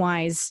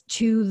brain-wise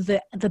to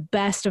the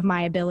best of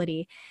my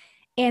ability.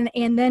 And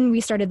then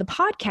we started the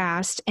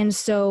podcast. And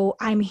so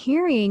I'm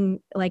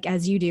hearing, like,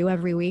 as you do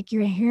every week,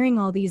 you're hearing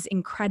all these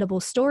incredible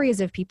stories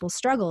of people's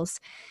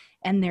struggles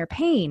and their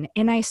pain.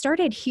 And I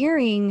started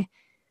hearing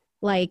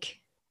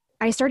like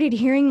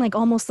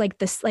almost like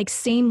this, like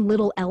same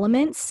little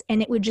elements,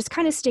 and it would just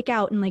kind of stick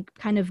out and like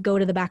kind of go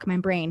to the back of my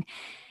brain.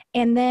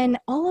 And then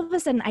all of a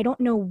sudden, I don't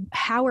know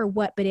how or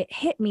what, but it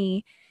hit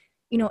me,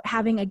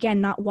 having, again,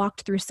 not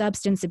walked through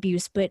substance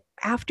abuse, but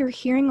after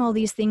hearing all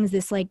these things,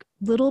 this like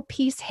little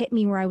piece hit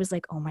me where I was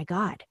like, oh my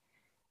God,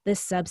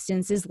 this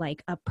substance is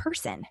like a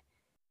person.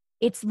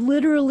 It's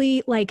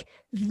literally like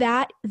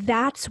that.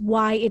 That's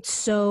why it's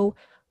so,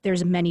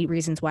 there's many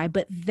reasons why,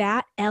 but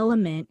that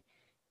element,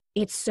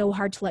 it's so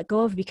hard to let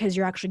go of because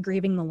you're actually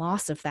grieving the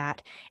loss of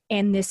that.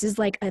 And this is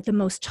like the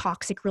most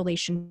toxic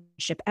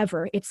relationship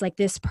ever. It's like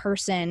this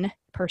person,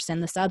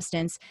 the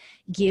substance,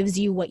 gives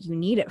you what you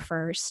need at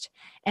first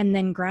and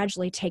then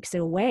gradually takes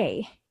it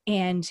away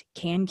and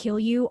can kill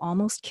you,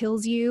 almost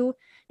kills you,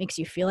 makes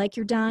you feel like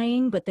you're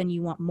dying, but then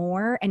you want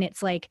more. And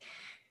it's like,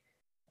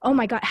 oh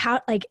my God,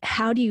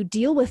 how do you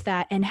deal with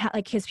that? And how,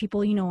 like, because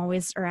people,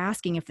 always are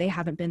asking if they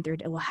haven't been through,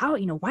 well, how,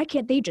 why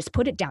can't they just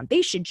put it down?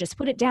 They should just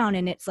put it down.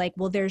 And it's like,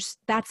 well,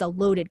 that's a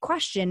loaded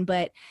question,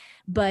 but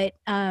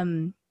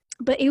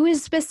it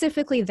was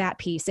specifically that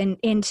piece. And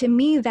to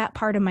me, that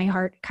part of my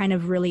heart kind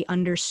of really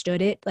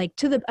understood it, like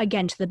to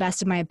the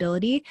best of my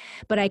ability,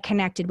 but I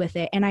connected with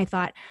it. And I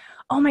thought,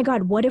 oh my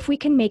God, what if we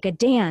can make a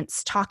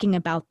dance talking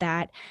about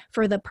that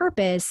for the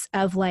purpose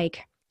of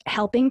like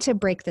helping to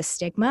break the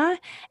stigma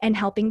and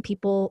helping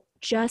people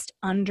just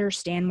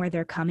understand where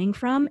they're coming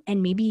from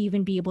and maybe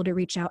even be able to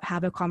reach out,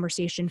 have a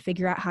conversation,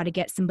 figure out how to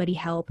get somebody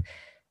help,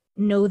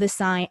 know the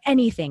sign,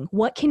 anything.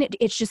 What can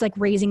it's just like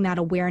raising that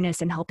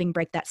awareness and helping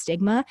break that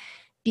stigma.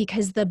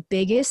 because the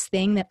biggest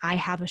thing that I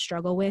have a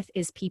struggle with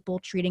is people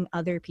treating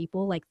other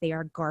people like they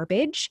are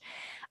garbage.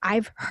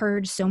 I've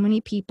heard so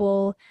many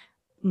people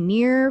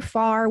near,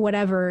 far,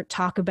 whatever,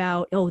 talk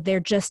about, oh, they're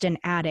just an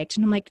addict.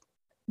 And I'm like,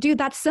 dude,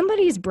 that's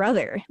somebody's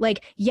brother.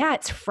 Like, yeah,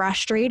 it's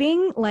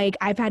frustrating. Like,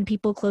 I've had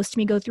people close to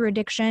me go through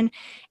addiction,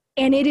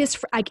 and it is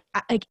like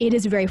it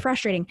is very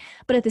frustrating.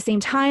 But at the same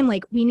time,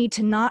 like, we need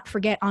to not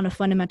forget on a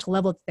fundamental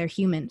level that they're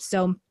human.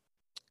 So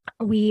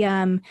we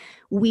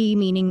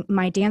meaning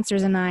my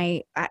dancers and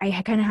I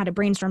kind of had a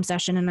brainstorm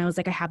session, and I was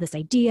like, I have this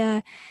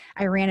idea.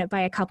 I ran it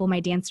by a couple of my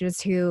dancers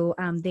who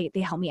they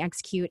helped me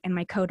execute, and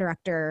my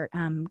co-director,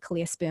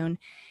 Kalia Spoon,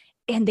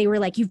 and they were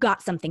like, you've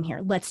got something here.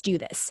 Let's do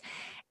this.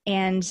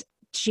 And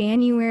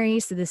January,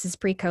 so this is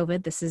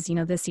pre-COVID, this is,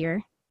 this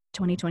year,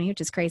 2020,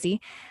 which is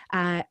crazy.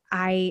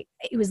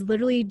 It was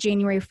literally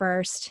January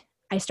 1st.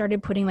 I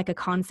started putting like a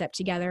concept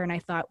together, and I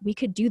thought we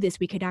could do this.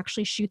 We could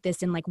actually shoot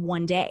this in like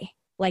one day.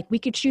 Like, we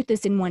could shoot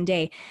this in one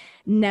day.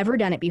 Never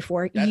done it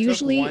before. That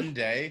Usually took one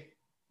day?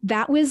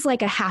 That was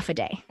like a half a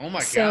day. Oh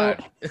my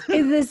God.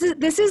 this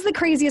is the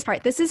craziest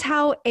part. This is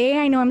how,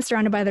 I know I'm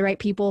surrounded by the right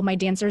people. My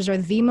dancers are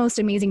the most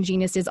amazing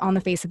geniuses on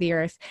the face of the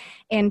earth.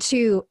 And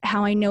two,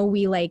 how I know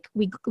we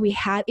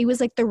had, it was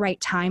like the right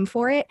time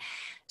for it.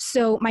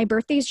 So my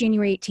birthday is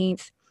January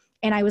 18th.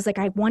 And I was like,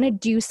 I want to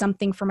do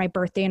something for my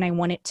birthday, and I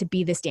want it to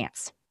be this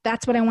dance.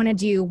 That's what I want to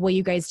do. Will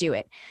you guys do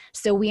it?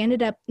 So we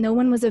ended up, no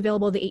one was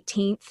available the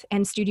 18th,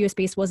 and studio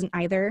space wasn't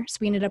either. So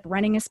we ended up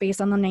renting a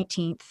space on the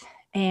 19th,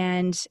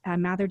 and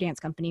Mather Dance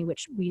Company,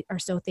 which we are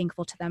so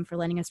thankful to them for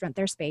letting us rent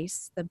their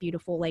space, the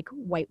beautiful like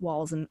white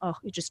walls, and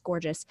it's just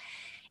gorgeous.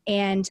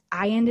 And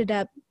I ended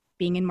up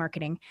being in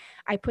marketing.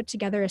 I put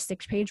together a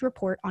 6-page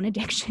report on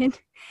addiction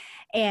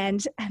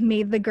and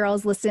made the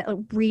girls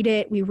read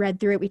it. We read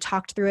through it. We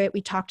talked through it.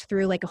 We talked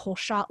through like a whole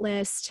shot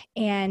list,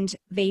 and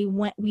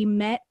we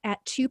met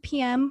at 2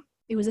 p.m.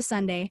 It was a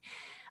Sunday,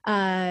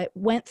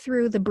 went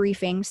through the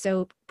briefing.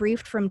 So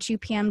briefed from 2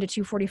 p.m. to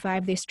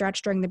 2:45. They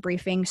stretched during the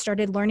briefing,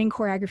 started learning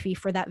choreography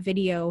for that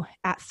video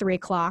at 3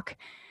 o'clock,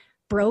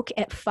 broke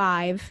at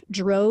 5,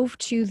 drove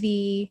to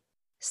the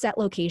set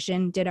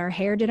location, did our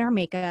hair, did our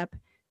makeup,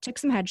 took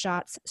some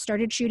headshots,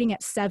 started shooting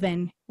at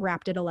 7,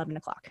 wrapped at 11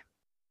 o'clock.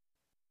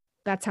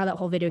 That's how that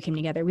whole video came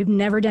together. We've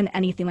never done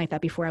anything like that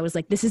before. I was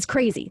like, this is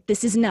crazy.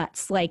 This is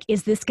nuts. Like,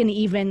 is this going to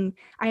even,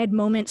 I had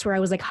moments where I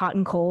was like hot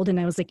and cold, and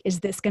I was like, is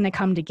this going to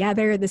come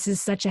together? This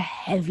is such a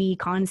heavy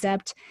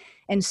concept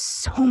and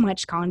so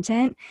much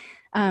content.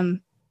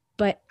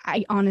 But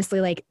I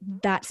honestly, like,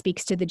 that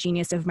speaks to the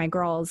genius of my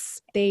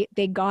girls. They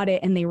got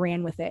it and they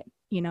ran with it,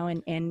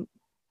 and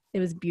it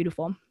was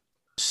beautiful.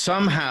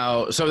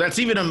 Somehow, so that's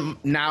even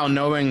now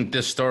knowing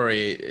this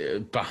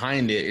story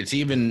behind it, it's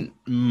even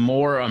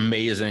more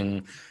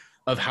amazing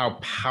of how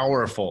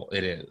powerful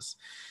it is,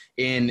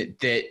 in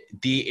that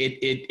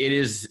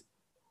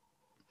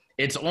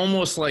it's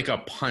almost like a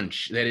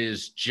punch that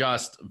is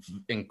just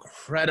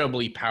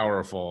incredibly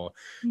powerful.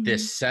 Mm-hmm.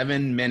 This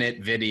 7-minute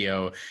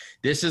video,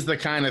 this is the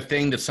kind of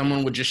thing that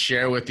someone would just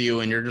share with you,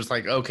 and you're just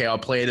like, okay, I'll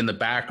play it in the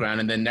background.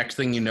 And then next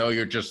thing you know,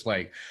 you're just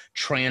like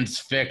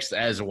transfixed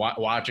as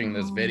watching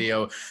this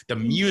video. The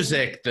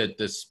music,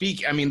 the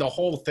speak, I mean, the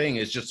whole thing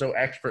is just so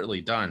expertly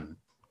done.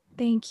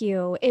 Thank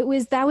you.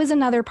 That was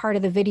another part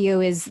of the video.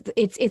 Is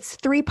it's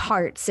 3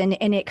 parts, and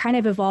it kind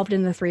of evolved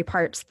in the 3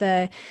 parts.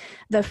 The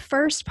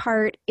first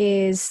part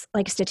is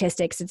like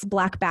statistics. It's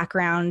black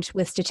background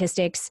with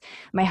statistics.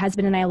 My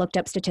husband and I looked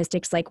up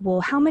statistics like,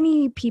 well, how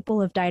many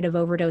people have died of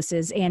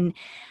overdoses? And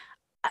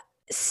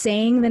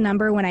saying the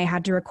number, when I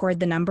had to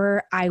record the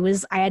number, I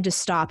had to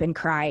stop and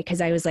cry,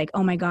 because I was like,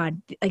 oh my God,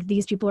 like,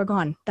 these people are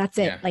gone. That's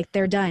it. Yeah. Like,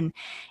 they're done.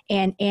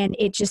 And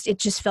it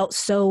just felt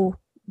so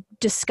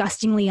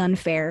disgustingly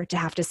unfair to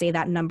have to say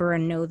that number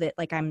and know that,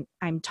 like, I'm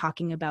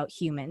talking about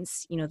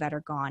humans, that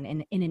are gone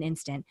in an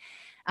instant.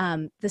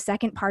 The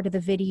second part of the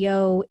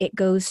video, it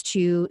goes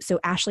to, so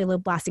Ashley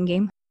Loeb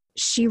Blassingame,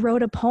 she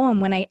wrote a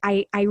poem. When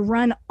I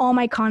run all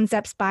my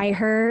concepts by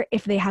her,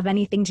 if they have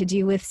anything to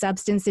do with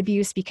substance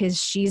abuse,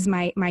 because she's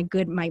my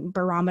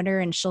barometer,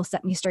 and she'll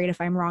set me straight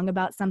if I'm wrong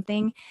about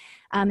something.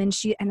 So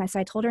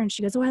I told her, and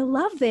she goes, oh, I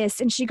love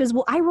this. And she goes,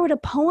 well, I wrote a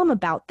poem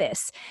about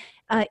this.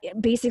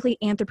 Basically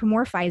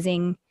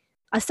anthropomorphizing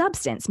a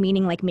substance,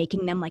 meaning like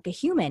making them like a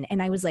human.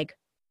 And I was like,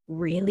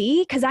 really?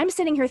 Because I'm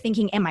sitting here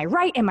thinking, am I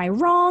right? Am I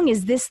wrong?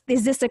 Is this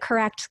a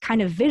correct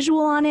kind of visual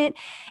on it?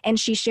 And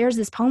she shares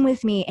this poem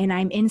with me, and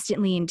I'm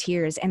instantly in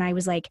tears. And I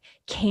was like,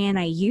 can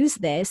I use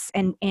this?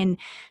 And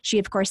she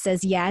of course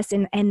says yes.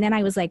 And then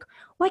I was like,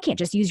 well, I can't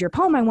just use your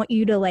poem. I want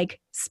you to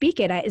like speak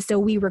it. So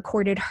we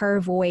recorded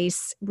her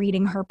voice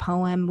reading her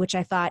poem, which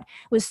I thought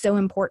was so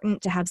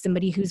important to have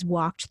somebody who's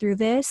walked through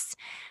this.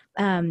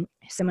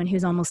 Someone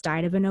who's almost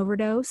died of an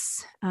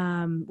overdose,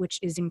 which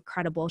is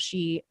incredible.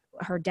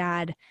 Her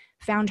dad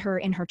found her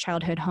in her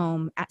childhood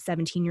home at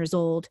 17 years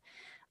old,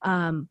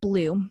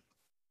 blue,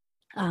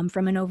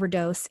 from an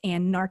overdose,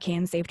 and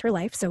Narcan saved her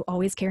life. So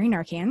always carry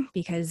Narcan,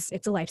 because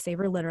it's a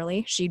lifesaver.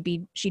 Literally, she'd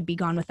be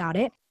gone without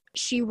it.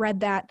 She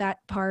read that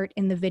part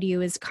in the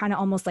video is kind of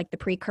almost like the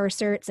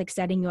precursor. It's like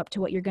setting you up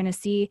to what you're going to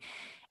see.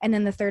 And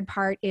then the third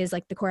part is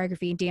like the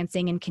choreography,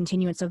 dancing, and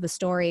continuance of the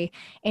story.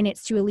 And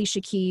it's to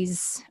Alicia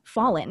Keys'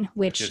 Fallen,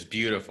 which is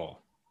beautiful.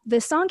 The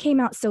song came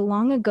out so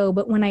long ago,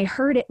 but when I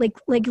heard it,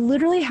 like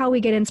literally how we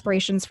get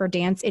inspirations for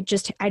dance, it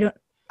just, I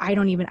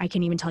can't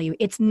even tell you.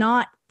 It's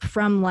not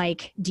from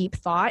like deep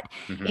thought.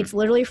 Mm-hmm. It's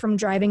literally from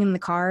driving in the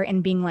car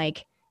and being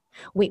like,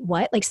 wait,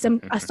 what? Like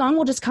a song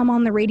will just come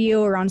on the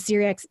radio or on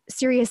Sirius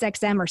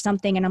XM or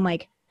something. And I'm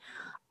like,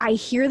 I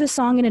hear the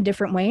song in a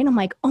different way. And I'm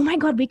like, oh my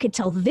God, we could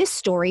tell this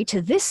story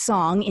to this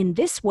song in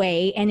this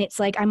way. And it's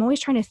like, I'm always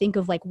trying to think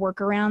of like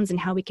workarounds and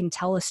how we can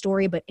tell a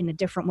story, but in a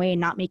different way and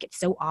not make it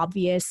so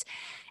obvious.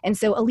 And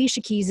so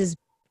Alicia Keys is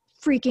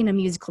freaking a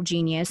musical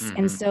genius. Mm-hmm.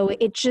 And so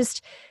it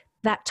just,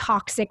 that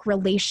toxic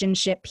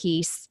relationship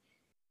piece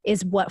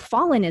is what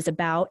Fallen is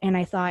about. And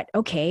I thought,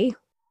 okay,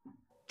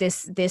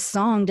 this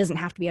song doesn't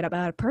have to be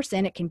about a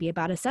person. It can be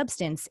about a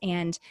substance.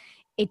 And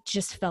it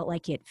just felt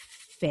like it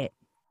fit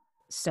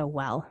so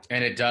well.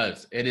 And it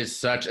does. It is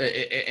such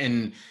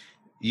and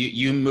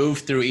you move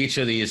through each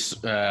of these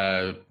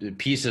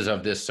pieces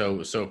of this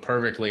so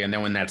perfectly. And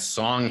then when that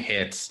song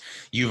hits,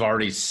 you've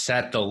already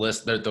set the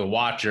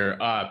watcher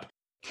up.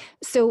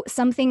 So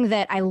something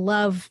that I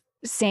love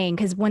saying,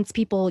 because once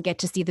people get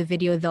to see the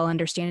video, they'll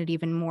understand it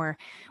even more.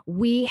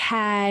 We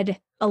had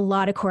a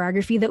lot of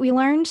choreography that we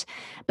learned,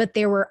 but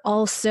there were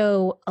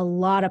also a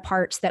lot of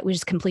parts that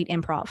was complete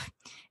improv,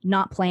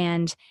 not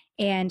planned.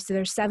 And so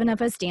there's 7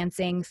 of us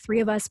dancing, 3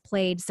 of us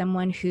played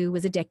someone who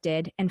was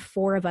addicted, and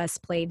 4 of us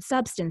played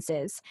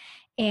substances.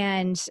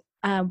 And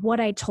what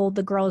I told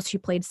the girls who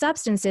played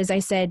substances, I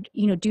said,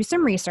 do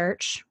some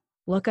research,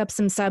 look up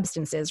some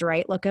substances,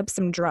 right? Look up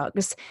some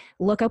drugs,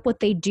 look up what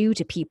they do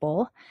to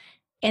people,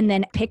 and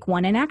then pick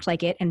one and act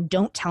like it, and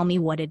don't tell me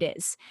what it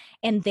is.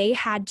 And they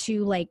had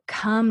to like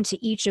come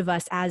to each of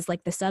us as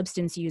like the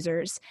substance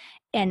users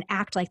and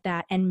act like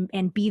that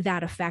and be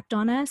that effect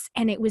on us.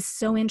 And it was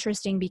so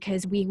interesting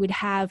because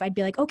I'd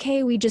be like,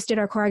 okay, we just did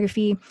our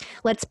choreography.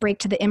 Let's break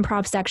to the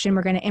improv section.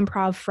 We're going to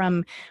improv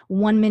from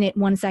 1 minute,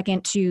 1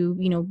 second to,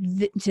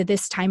 to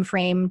this time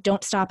frame.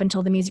 Don't stop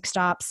until the music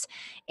stops.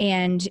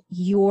 And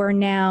you're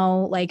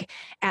now like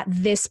at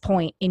this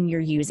point in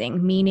your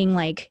using, meaning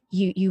like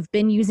you've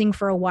been using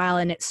for a while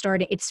and it's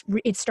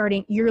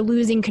starting, you're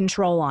losing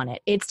control on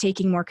it. It's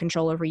taking more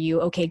control over you.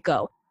 Okay,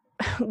 go.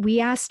 We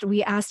asked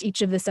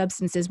each of the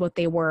substances what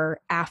they were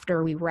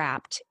after we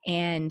wrapped.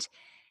 And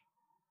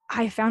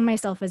I found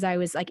myself as I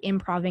was like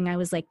improving, I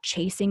was like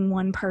chasing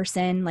one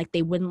person, like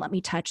they wouldn't let me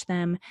touch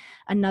them.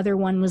 Another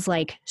one was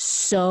like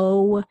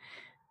so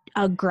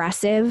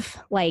aggressive,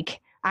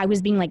 like I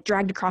was being like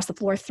dragged across the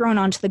floor, thrown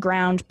onto the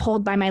ground,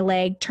 pulled by my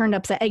leg, turned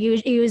upside.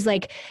 It was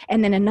like,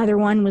 and then another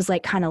one was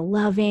like kind of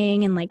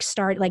loving and like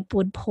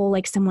would pull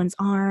like someone's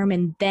arm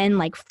and then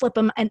like flip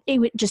them, and it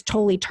would just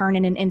totally turn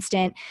in an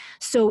instant.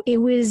 So it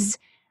was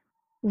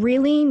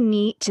really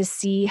neat to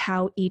see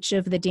how each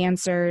of the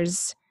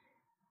dancers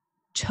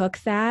took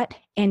that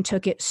and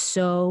took it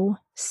so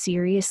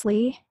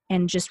seriously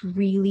and just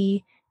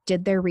really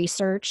did their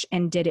research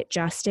and did it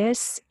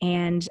justice.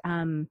 And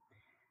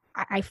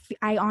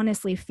I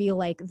honestly feel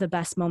like the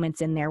best moments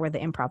in there were the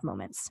improv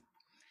moments.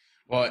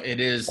 Well,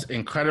 it is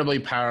incredibly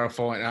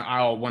powerful, and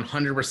I'll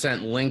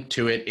 100% link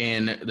to it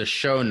in the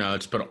show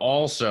notes, but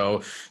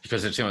also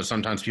because it's,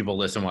 sometimes people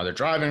listen while they're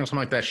driving or something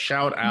like that,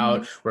 shout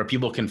out where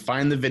people can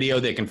find the video,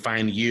 they can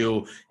find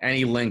you,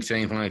 any links,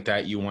 anything like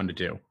that you want to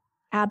do.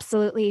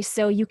 Absolutely.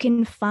 So you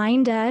can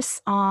find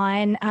us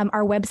on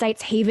our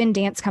website's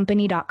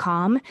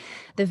havendancecompany.com.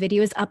 The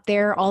video is up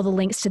there. All the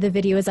links to the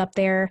video is up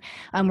there.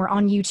 We're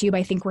on YouTube.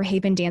 I think we're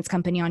Haven Dance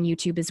Company on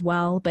YouTube as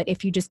well. But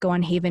if you just go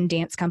on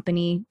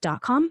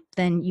havendancecompany.com,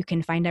 then you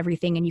can find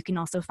everything. And you can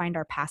also find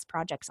our past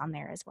projects on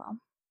there as well.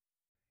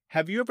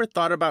 Have you ever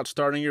thought about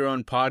starting your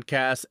own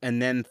podcast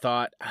and then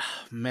thought,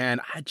 man,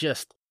 I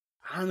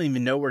don't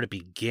even know where to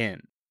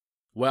begin?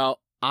 Well,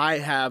 I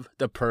have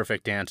the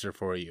perfect answer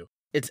for you.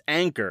 It's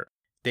Anchor.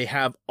 They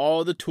have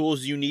all the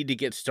tools you need to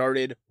get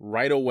started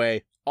right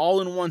away, all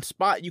in one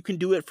spot. You can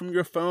do it from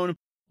your phone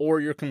or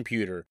your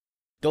computer.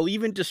 They'll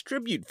even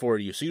distribute for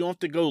you, so you don't have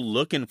to go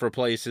looking for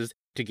places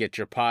to get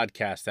your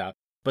podcast out.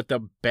 But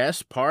the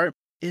best part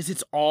is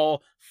it's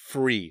all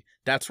free.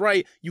 That's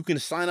right. You can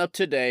sign up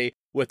today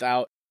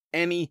without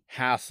any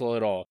hassle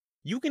at all.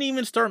 You can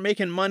even start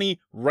making money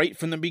right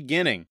from the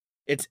beginning.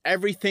 It's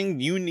everything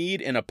you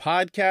need in a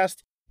podcast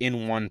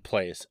in one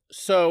place.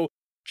 So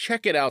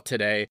check it out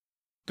today.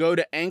 Go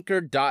to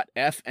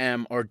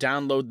anchor.fm or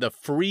download the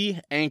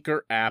free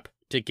Anchor app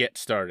to get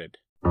started.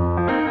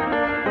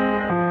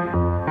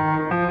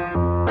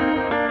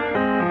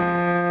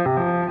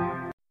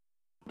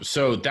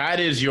 So that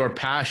is your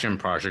passion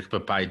project,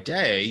 but by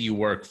day you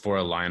work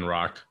for Lion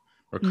Rock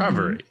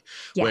Recovery,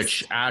 Yes.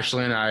 which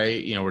Ashley and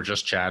I, were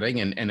just chatting.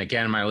 And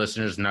again, my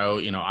listeners know,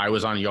 I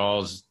was on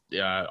y'all's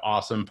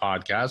awesome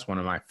podcast, one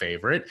of my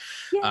favorite.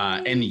 Yay.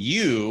 And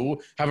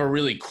you have a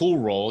really cool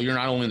role. You're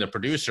not only the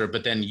producer,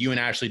 but then you and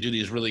Ashley do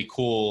these really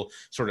cool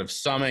sort of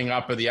summing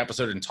up of the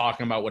episode and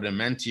talking about what it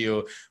meant to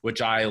you,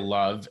 which I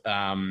love.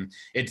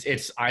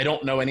 I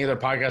don't know any other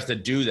podcast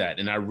that do that,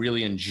 and I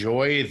really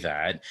enjoy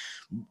that.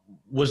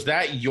 Was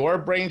that your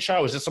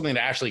brainchild? Was this something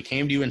that Ashley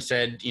came to you and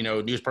said,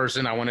 news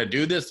person, I want to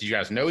do this? Did you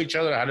guys know each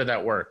other? How did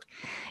that work?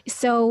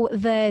 So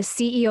the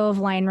CEO of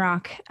Lion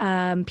Rock,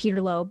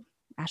 Peter Loeb,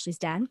 Ashley's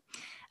dad,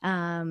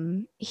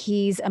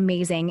 he's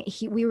amazing.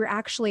 We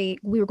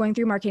were going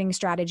through marketing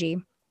strategy,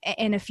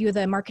 and a few of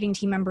the marketing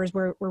team members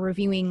were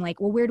reviewing like,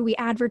 well, where do we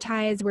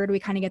advertise? Where do we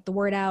kind of get the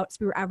word out? So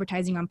we were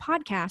advertising on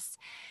podcasts.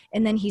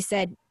 And then he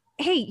said,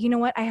 hey, you know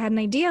what? I had an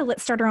idea.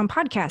 Let's start our own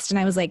podcast. And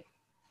I was like,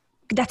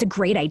 that's a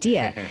great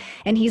idea.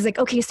 And he's like,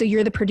 okay, so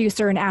you're the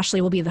producer and Ashley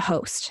will be the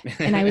host.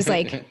 And I was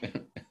like,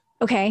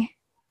 okay.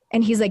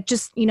 And he's like,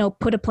 just,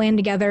 put a plan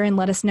together and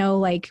let us know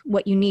like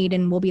what you need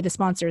and we'll be the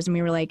sponsors. And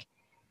we were like,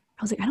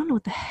 I was like, I don't know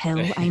what the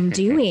hell I'm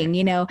doing,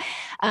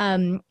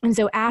 And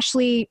so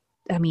Ashley,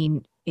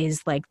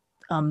 is like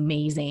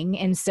amazing.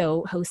 And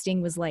so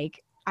hosting was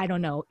like, I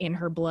don't know, in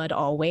her blood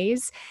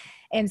always.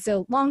 And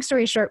so long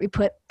story short, we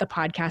put the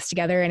podcast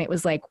together and it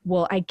was like,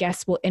 well, I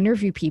guess we'll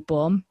interview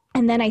people.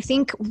 And then I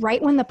think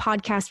right when the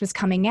podcast was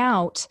coming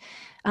out,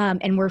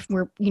 and we're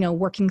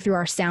working through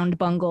our sound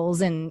bungles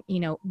and,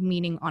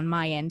 meeting on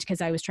my end, because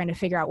I was trying to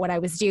figure out what I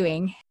was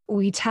doing.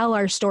 We tell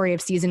our story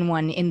of season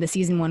 1 in the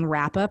season 1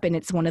 wrap up, and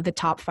it's one of the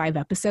top 5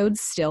 episodes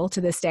still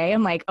to this day.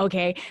 I'm like,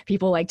 okay,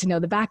 people like to know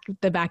the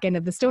back end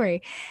of the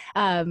story.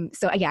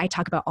 So yeah, I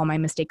talk about all my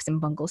mistakes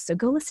and bungles. So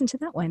go listen to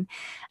that one.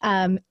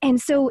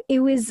 And so it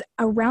was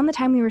around the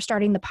time we were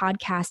starting the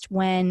podcast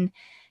when,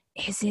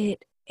 is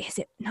it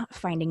not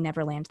Finding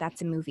Neverland?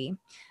 That's a movie.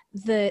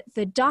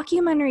 The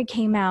documentary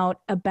came out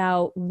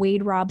about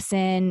Wade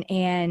Robson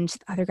and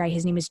the other guy,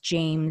 his name is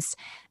James.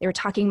 They were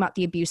talking about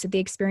the abuse that they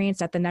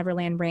experienced at the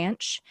Neverland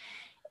Ranch.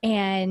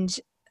 And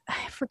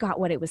I forgot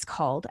what it was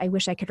called. I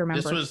wish I could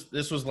remember.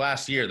 This was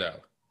last year though.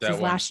 This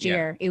was last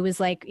year. Yeah. It was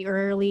like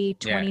early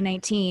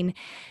 2019. Yeah.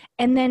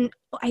 And then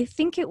I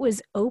think it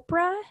was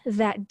Oprah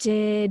that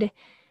did...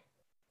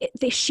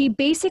 she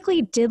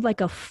basically did like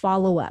a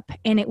follow-up,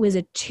 and it was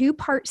a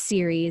 2-part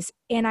series,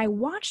 and I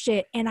watched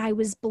it and I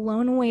was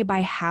blown away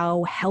by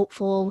how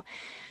helpful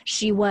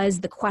she was,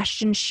 the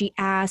questions she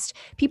asked.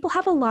 People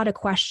have a lot of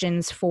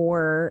questions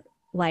for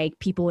like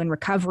people in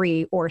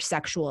recovery or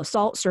sexual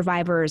assault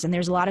survivors, and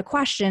there's a lot of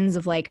questions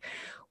of like,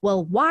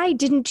 well, why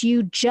didn't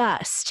you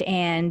just,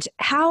 and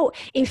how,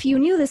 if you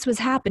knew this was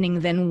happening,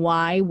 then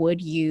why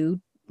would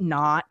you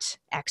not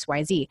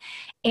XYZ?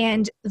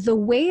 And the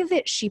way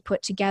that she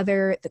put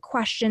together the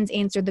questions,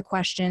 answered the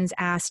questions,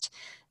 asked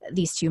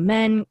these 2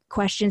 men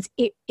questions,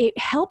 it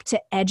helped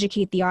to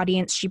educate the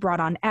audience. She brought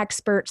on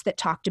experts that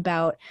talked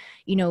about,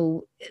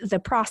 the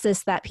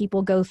process that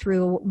people go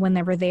through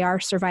whenever they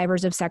are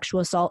survivors of sexual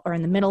assault or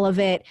in the middle of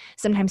it.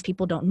 Sometimes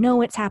people don't know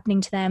what's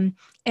happening to them.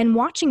 And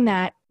watching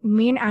that,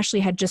 me and Ashley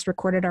had just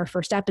recorded our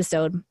first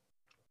episode.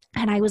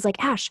 And I was like,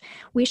 Ash,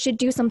 we should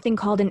do something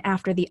called an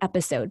after the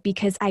episode,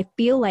 because I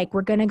feel like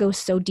we're going to go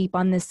so deep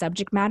on this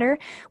subject matter.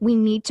 We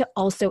need to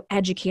also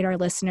educate our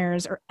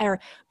listeners or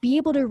be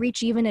able to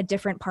reach even a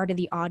different part of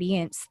the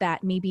audience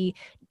that maybe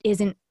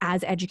isn't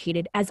as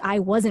educated as I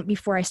wasn't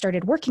before I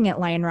started working at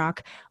Lion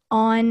Rock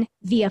on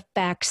the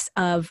effects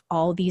of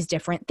all these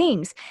different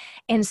things.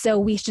 And so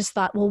we just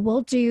thought, well,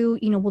 we'll do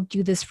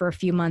this for a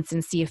few months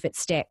and see if it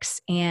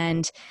sticks.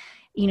 And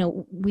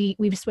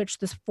we've switched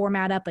this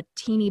format up a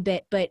teeny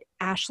bit, but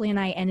Ashley and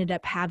I ended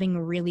up having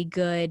really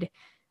good,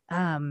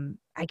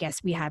 I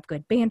guess we have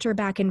good banter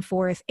back and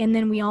forth. And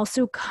then we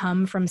also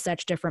come from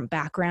such different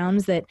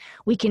backgrounds that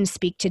we can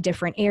speak to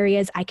different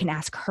areas. I can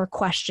ask her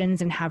questions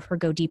and have her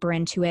go deeper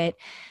into it.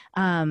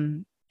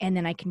 And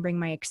then I can bring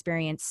my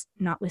experience,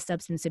 not with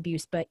substance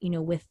abuse, but,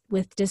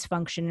 with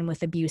dysfunction and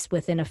with abuse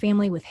within a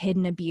family, with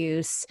hidden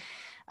abuse,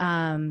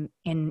 and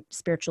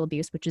spiritual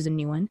abuse, which is a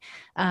new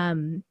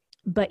one.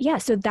 But yeah,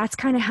 so that's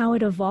kind of how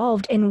it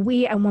evolved. And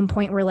we, at one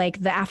point, were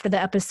like, after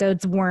the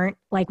episodes we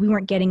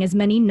weren't getting as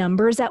many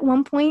numbers at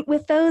one point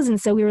with those.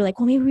 And so we were like,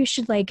 well, maybe we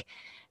should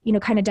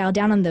kind of dial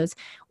down on those.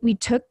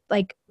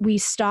 We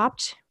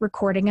stopped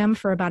recording them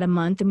for about a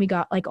month, and we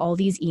got like all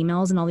these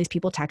emails and all these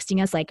people texting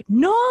us like,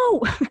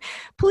 no,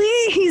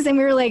 please. And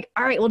we were like,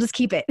 all right, we'll just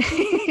keep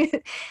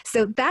it.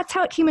 So that's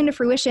how it came into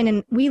fruition.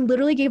 And we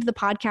literally gave the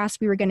podcast,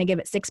 we were going to give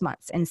it 6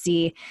 months and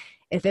see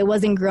if it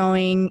wasn't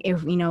growing,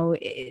 if, we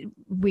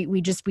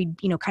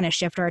kind of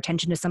shift our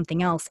attention to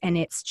something else. And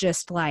it's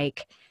just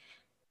like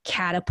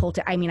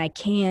catapulted. I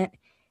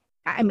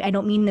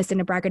don't mean this in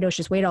a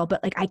braggadocious way at all,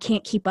 but like, I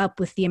can't keep up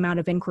with the amount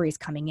of inquiries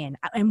coming in.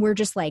 And we're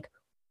just like,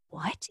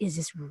 what, is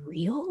this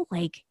real?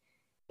 Like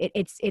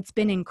it's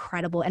been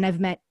incredible. And I've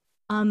met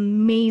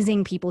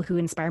amazing people who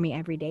inspire me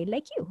every day,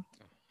 like you.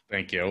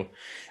 Thank you.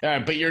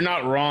 But you're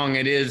not wrong.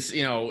 It is,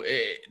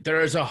 there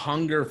is a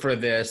hunger for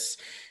this.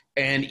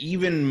 And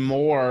even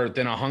more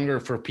than a hunger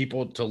for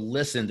people to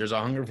listen, there's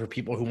a hunger for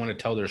people who want to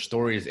tell their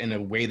stories in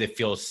a way that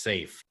feels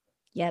safe.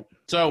 Yep.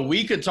 So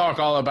we could talk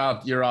all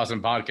about your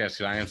awesome podcast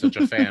because I am such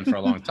a fan for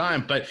a long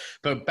time.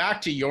 But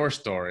back to your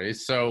story.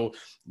 So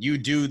you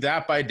do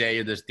that by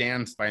day, this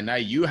dance by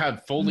night. You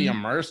have fully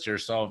immersed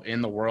yourself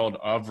in the world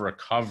of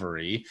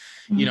recovery.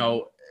 You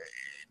know,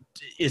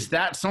 is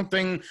that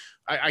something,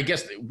 I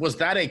guess, was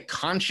that a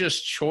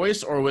conscious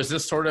choice, or was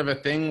this sort of a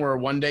thing where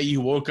one day you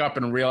woke up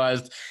and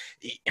realized,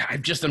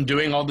 I'm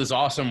doing all this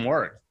awesome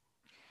work?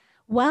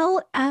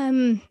 Well,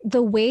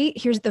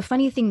 here's the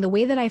funny thing, the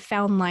way that I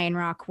found Lion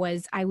Rock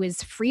was I was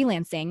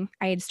freelancing.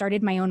 I had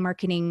started my own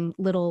marketing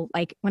little,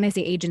 like when I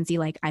say agency,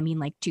 like, I mean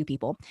like 2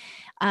 people.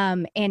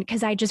 And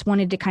cause I just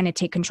wanted to kind of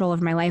take control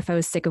of my life. I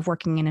was sick of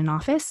working in an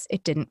office.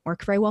 It didn't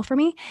work very well for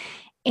me.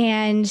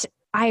 And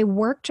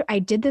I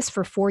did this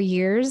for 4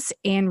 years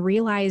and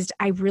realized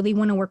I really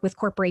want to work with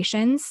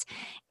corporations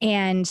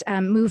and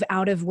move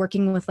out of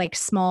working with like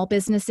small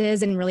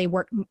businesses and really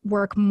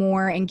work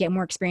more and get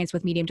more experience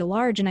with medium to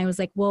large. And I was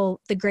like, well,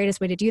 the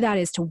greatest way to do that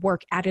is to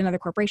work at another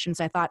corporation.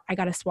 So I thought I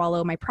got to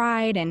swallow my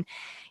pride and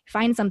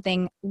find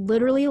something.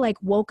 Literally like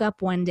woke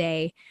up one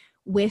day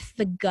with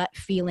the gut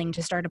feeling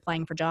to start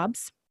applying for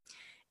jobs.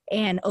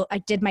 And I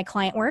did my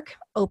client work,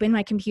 opened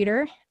my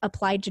computer,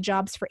 applied to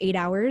jobs for 8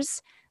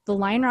 hours. The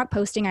Lion Rock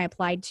posting I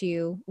applied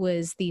to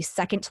was the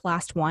second to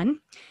last one.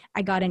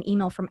 I got an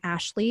email from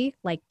Ashley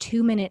like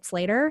 2 minutes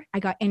later. I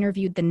got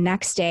interviewed the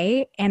next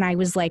day and I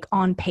was like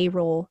on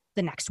payroll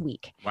the next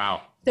week.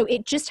 Wow. So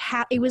it just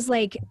it was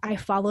like I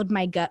followed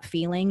my gut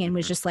feeling and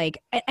was just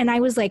like, and I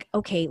was like,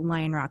 okay,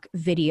 Lion Rock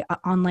video,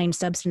 online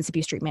substance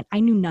abuse treatment. I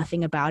knew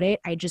nothing about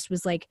it. I just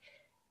was like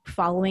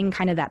following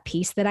kind of that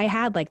piece that I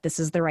had, like this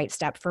is the right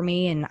step for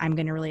me and I'm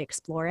going to really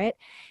explore it.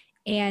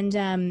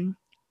 And,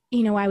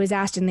 you know, I was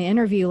asked in the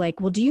interview,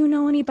 like, well, do you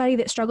know anybody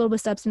that struggled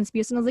with substance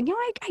abuse? And I was like,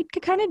 I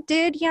kind of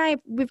did. Yeah,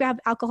 we've got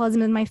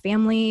alcoholism in my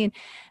family and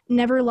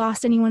never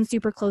lost anyone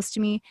super close to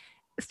me.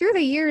 Through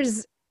the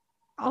years,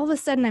 all of a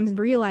sudden I'm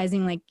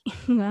realizing like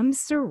I'm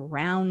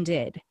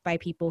surrounded by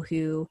people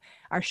who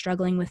are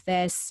struggling with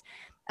this.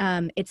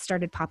 It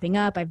started popping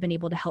up. I've been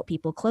able to help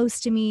people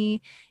close to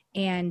me.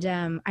 And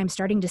I'm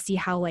starting to see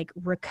how like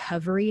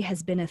recovery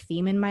has been a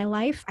theme in my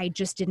life. I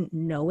just didn't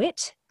know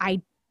it.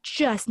 I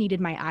just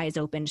needed my eyes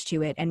opened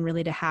to it and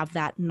really to have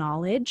that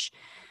knowledge.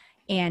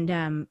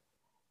 And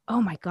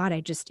oh my God,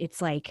 I'm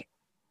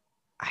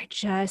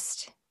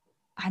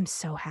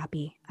so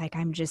happy. Like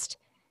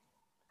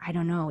I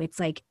don't know. It's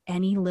like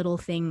any little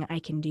thing I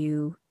can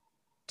do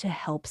to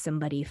help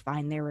somebody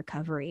find their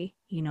recovery,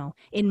 you know,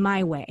 in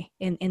my way,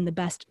 in the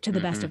best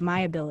of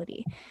my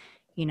ability,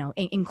 you know,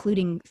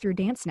 including through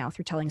dance now,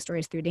 through telling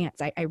stories through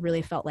dance. I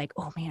really felt like,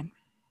 oh man,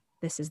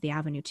 this is the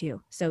avenue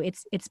too. So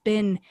it's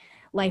been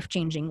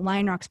life-changing.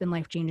 Lion Rock's been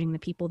life-changing. The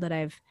people that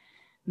I've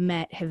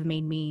met have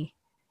made me,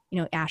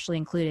 you know, Ashley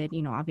included,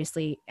 you know,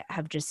 obviously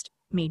have just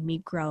made me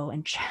grow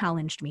and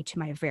challenged me to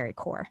my very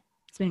core.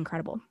 It's been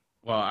incredible.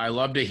 Well, I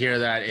love to hear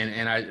that.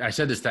 And I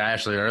said this to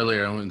Ashley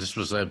earlier, and this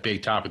was a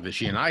big topic that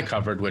she and I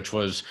covered, which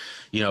was,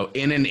 you know,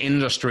 in an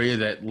industry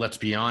that, let's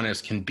be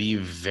honest, can be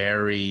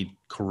very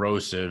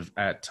corrosive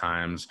at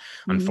times.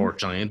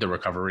 Unfortunately, the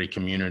recovery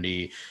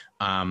community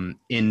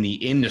in the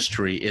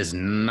industry is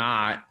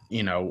not,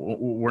 you know,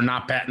 we're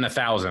not batting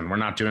 1,000. We're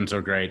not doing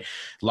so great.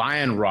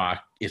 Lion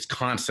Rock is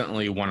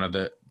constantly one of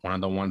the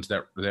ones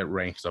that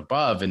ranks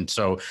above. And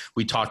so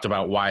we talked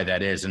about why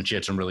that is, and she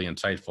had some really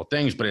insightful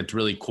things, but it's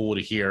really cool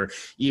to hear,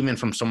 even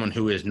from someone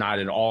who is not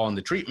at all on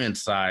the treatment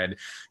side,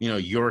 you know,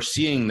 you're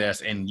seeing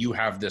this and you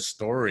have this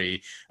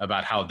story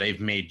about how they've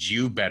made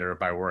you better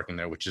by working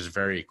there, which is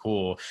very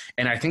cool.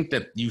 And I think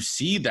that you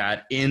see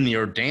that in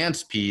your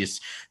dance piece,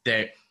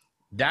 that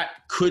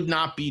could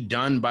not be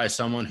done by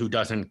someone who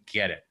doesn't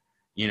get it.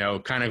 You know,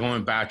 kind of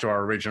going back to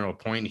our original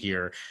point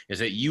here is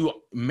that you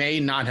may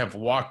not have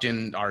walked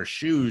in our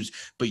shoes,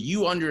 but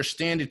you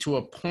understand it to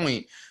a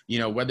point, you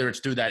know, whether it's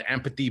through that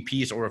empathy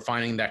piece or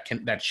finding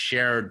that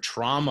shared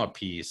trauma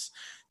piece,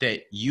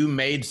 that you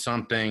made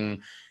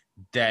something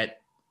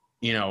that,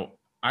 you know,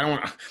 I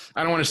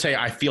don't want to say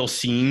I feel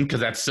seen, because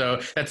that's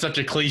such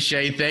a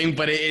cliche thing,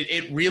 but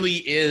it really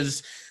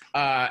is,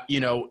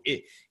 you know,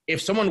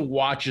 if someone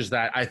watches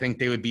that, I think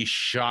they would be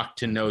shocked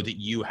to know that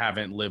you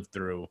haven't lived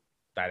through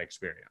that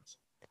experience.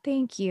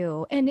 Thank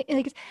you. And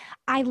like,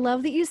 I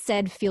love that you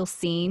said feel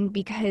seen,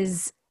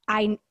 because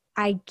I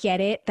get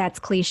it. That's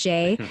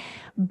cliche,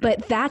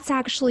 but that's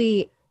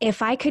actually,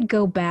 if I could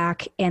go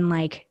back and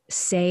like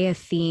say a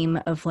theme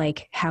of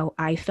like how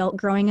I felt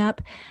growing up,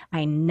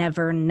 I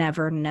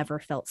never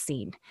felt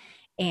seen.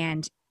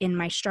 And in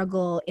my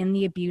struggle, in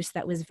the abuse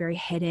that was very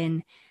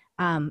hidden,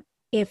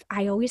 if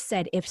I always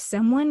said, if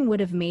someone would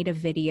have made a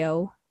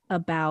video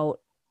about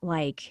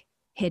like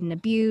hidden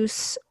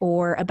abuse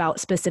or about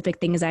specific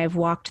things I've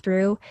walked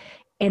through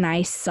and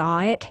I saw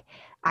it,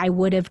 I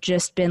would have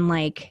just been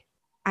like,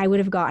 I would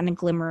have gotten a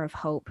glimmer of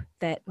hope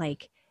that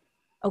like,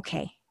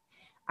 okay,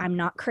 I'm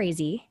not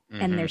crazy.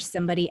 And there's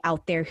somebody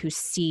out there who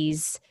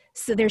sees,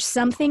 so there's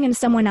something in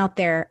someone out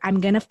there, I'm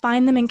going to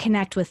find them and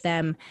connect with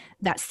them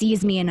that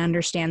sees me and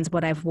understands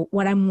what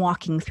I'm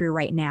walking through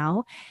right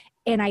now.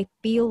 And I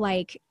feel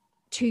like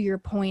to your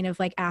point of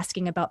like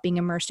asking about being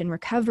immersed in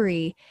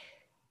recovery,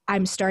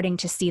 I'm starting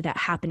to see that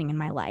happening in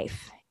my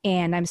life.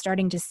 And I'm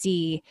starting to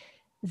see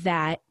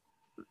that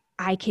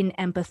I can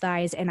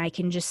empathize and I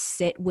can just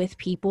sit with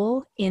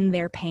people in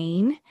their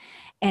pain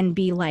and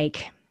be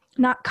like,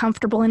 not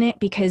comfortable in it,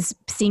 because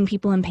seeing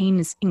people in pain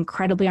is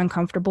incredibly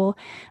uncomfortable,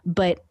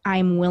 but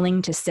I'm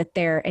willing to sit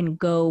there and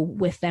go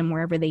with them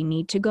wherever they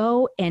need to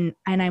go. And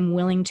I'm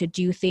willing to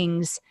do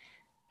things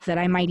that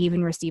I might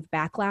even receive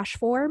backlash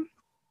for,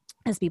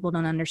 as people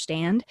don't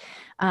understand,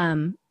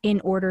 in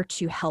order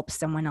to help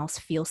someone else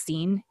feel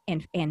seen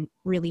and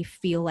really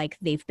feel like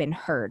they've been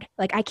heard.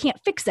 Like, I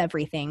can't fix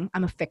everything.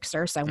 I'm a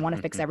fixer, so I want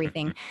to fix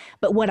everything.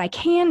 But what I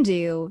can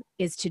do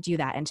is to do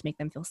that and to make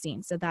them feel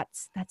seen. So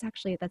that's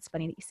funny that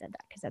you said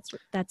that, because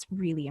that's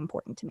really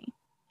important to me.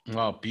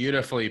 Well,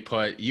 beautifully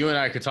put. You and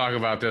I could talk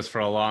about this for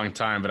a long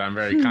time, but I'm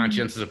very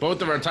conscientious of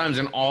both of our times,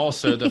 and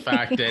also the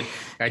fact that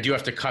I do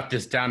have to cut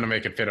this down to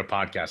make it fit a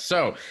podcast.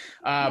 So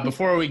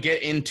before we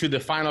get into the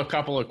final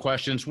couple of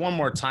questions, one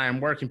more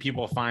time, where can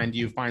people find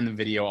you, find the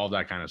video, all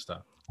that kind of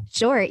stuff?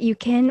 Sure. You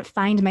can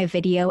find my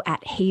video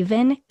at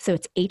Haven. So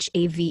it's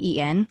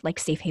Haven, like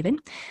safe haven,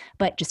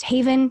 but just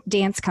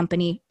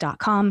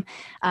havendancecompany.com.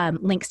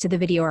 Links to the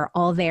video are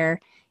all there.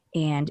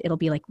 And it'll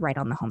be like right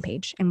on the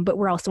homepage. But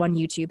we're also on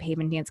YouTube,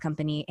 Haven Dance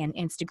Company, and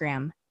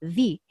Instagram,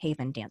 The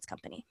Haven Dance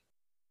Company.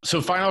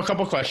 So final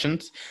couple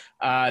questions.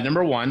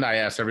 Number one, I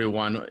ask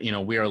everyone,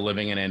 we are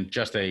living in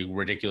just a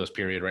ridiculous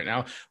period right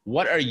now.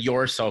 What are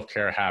your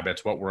self-care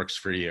habits? What works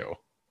for you?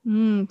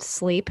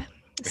 Sleep.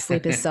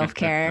 Sleep is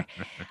self-care.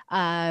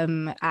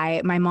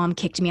 My mom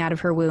kicked me out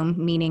of her womb,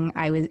 meaning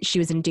she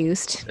was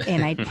induced,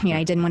 and I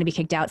didn't want to be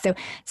kicked out. So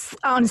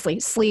honestly,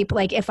 sleep.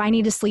 Like, if I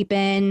need to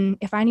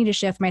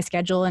shift my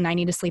schedule and I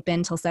need to sleep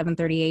in till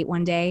 7:38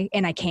 one day,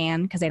 and I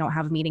can, because I don't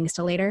have meetings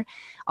till later,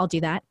 I'll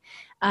do that.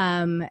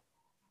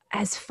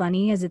 As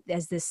funny as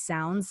this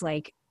sounds,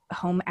 like,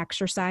 home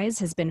exercise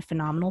has been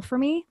phenomenal for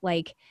me.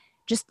 Like,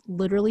 just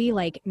literally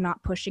like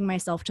not pushing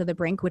myself to the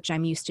brink, which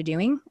I'm used to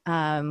doing.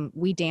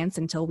 We dance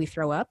until we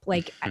throw up.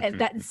 Like,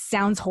 that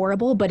sounds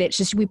horrible, but it's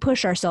just, we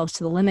push ourselves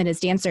to the limit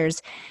as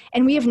dancers,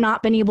 and we have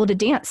not been able to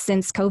dance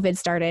since COVID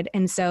started.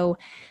 And so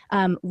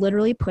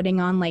literally putting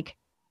on like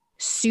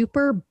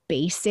super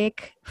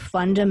basic,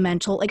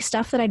 fundamental, like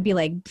stuff that I'd be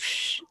like,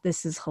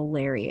 this is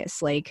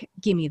hilarious. Like,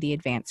 give me the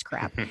advanced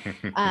crap.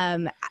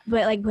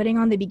 But like putting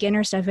on the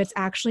beginner stuff, it's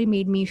actually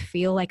made me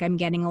feel like I'm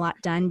getting a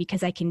lot done,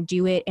 because I can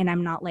do it and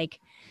I'm not like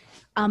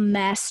a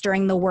mess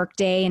during the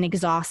workday and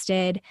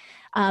exhausted.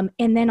 And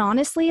then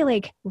honestly,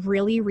 like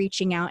really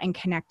reaching out and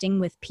connecting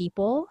with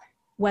people,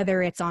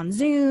 whether it's on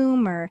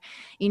Zoom or,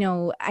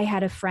 I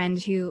had a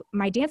friend who,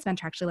 my dance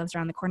mentor actually lives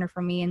around the corner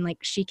from me. And like,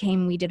 she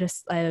came, we did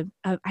I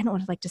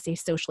don't like to say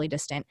socially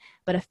distant,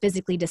 but a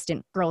physically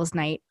distant girls'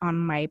 night on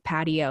my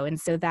patio. And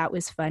so that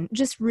was fun.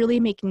 Just really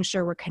making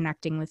sure we're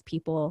connecting with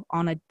people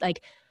on a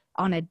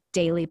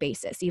daily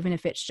basis, even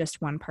if it's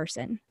just one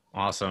person.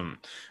 Awesome.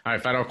 All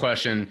right, final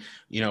question.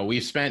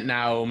 We've spent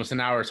now almost an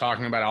hour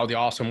talking about all the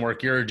awesome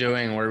work you're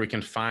doing, where we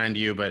can find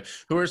you, but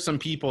who are some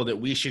people that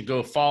we should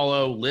go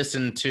follow,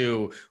 listen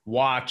to,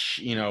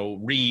 watch,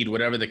 read,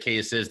 whatever the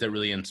case is, that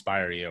really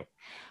inspire you?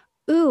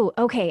 Ooh,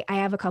 okay. I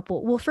have a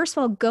couple. Well, first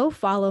of all, go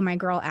follow my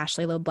girl,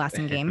 Ashley Loeb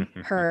Blassingame.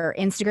 Her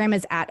Instagram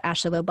is at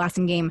Ashley Loeb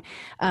Blassingame.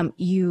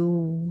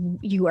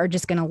 You are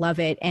just going to love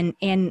it.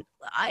 And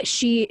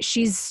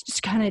she's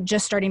kind of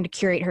just starting to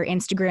curate her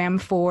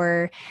Instagram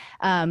for,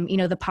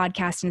 the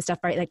podcast and stuff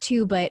like that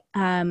too. But,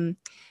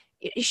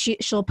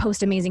 she'll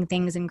post amazing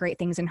things and great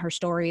things in her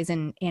stories,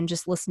 and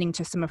just listening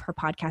to some of her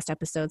podcast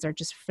episodes are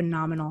just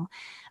phenomenal.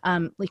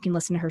 You can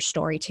listen to her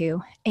story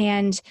too.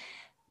 And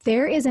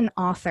there is an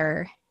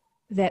author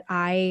that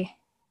I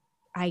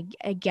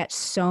get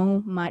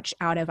so much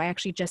out of. I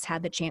actually just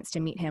had the chance to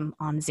meet him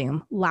on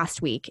Zoom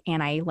last week,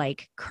 and I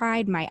like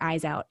cried my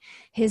eyes out.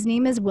 His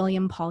name is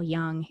William Paul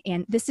Young,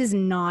 and this is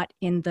not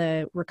in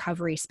the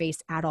recovery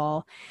space at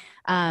all.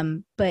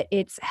 But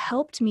it's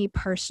helped me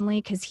personally,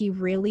 because he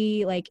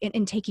really like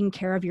in taking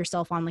care of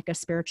yourself on like a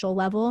spiritual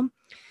level.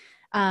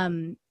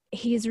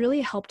 He's really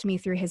helped me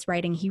through his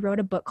writing. He wrote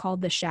a book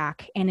called The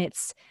Shack, and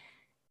it's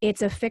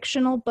a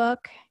fictional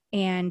book.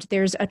 And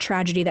there's a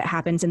tragedy that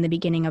happens in the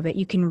beginning of it.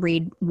 You can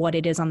read what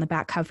it is on the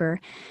back cover,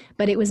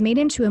 but it was made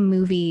into a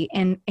movie,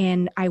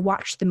 and I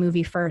watched the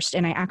movie first,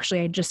 and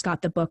I just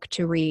got the book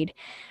to read.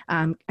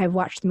 I've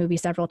watched the movie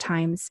several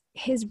times.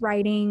 His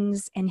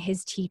writings and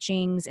his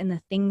teachings and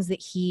the things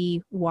that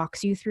he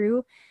walks you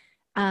through,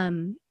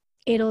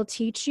 it'll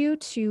teach you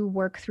to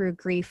work through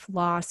grief,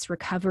 loss,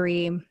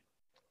 recovery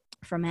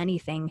from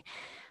anything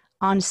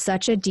on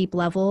such a deep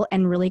level,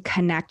 and really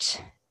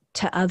connect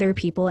to other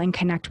people and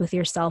connect with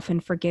yourself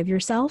and forgive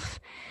yourself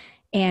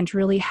and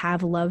really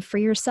have love for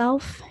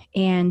yourself.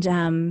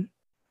 And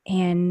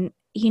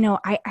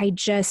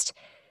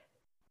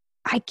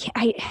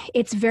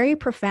it's very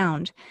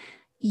profound.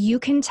 You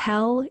can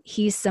tell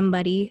he's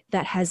somebody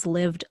that has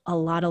lived a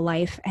lot of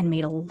life and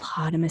made a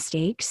lot of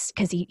mistakes,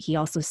 because he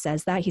also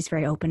says that he's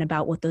very open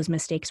about what those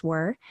mistakes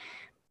were.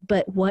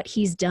 but what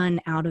he's done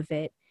out of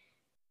it,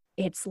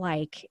 it's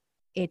like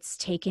it's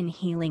taken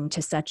healing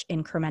to such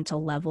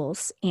incremental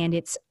levels. And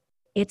it's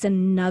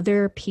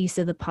another piece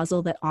of the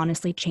puzzle that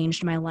honestly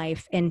changed my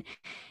life and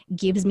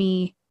gives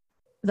me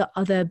the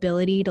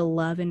ability to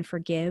love and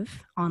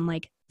forgive on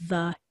like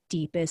the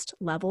deepest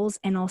levels,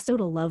 and also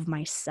to love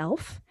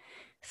myself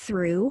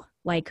through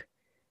like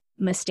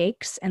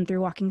mistakes and through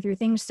walking through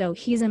things. So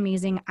he's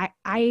amazing.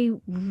 I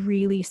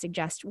really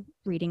suggest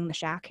reading The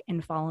Shack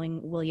and following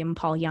William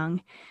Paul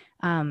Young.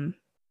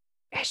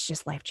 It's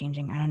just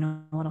life-changing. I don't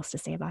know what else to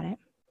say about it.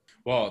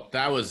 Well,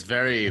 that was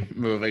very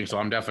moving, so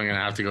I'm definitely going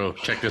to have to go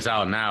check this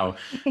out now.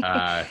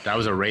 That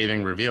was a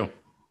raving review.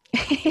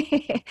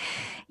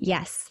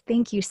 Yes.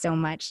 Thank you so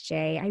much,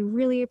 Jay. I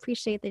really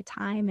appreciate the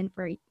time and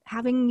for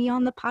having me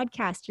on the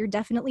podcast. You're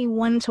definitely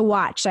one to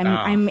watch.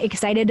 I'm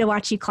excited to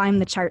watch you climb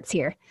the charts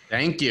here.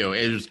 Thank you.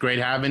 It was great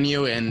having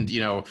you. And, you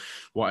know,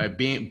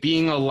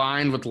 being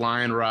aligned with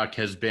Lion Rock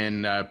has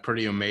been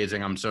pretty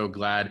amazing. I'm so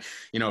glad,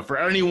 you know, for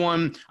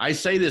anyone, I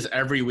say this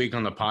every week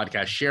on the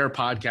podcast, share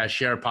podcast,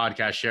 share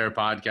podcast, share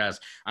podcast.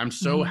 I'm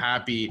so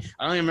happy.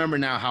 I don't even remember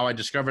now how I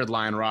discovered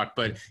Lion Rock,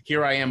 but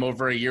here I am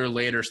over a year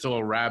later, still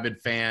a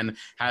rabid fan,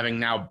 having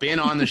now been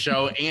on the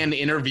show and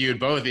interviewed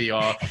both of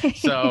y'all.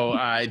 So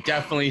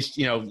definitely,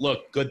 you know,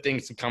 look, good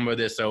things to come with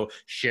this. So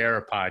share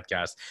a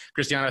podcast.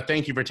 Christiana,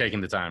 thank you for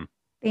taking the time.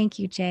 Thank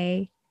you,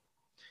 Jay.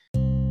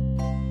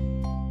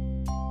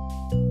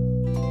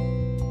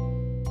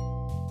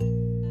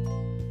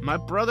 My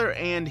brother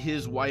and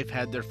his wife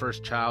had their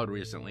first child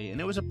recently,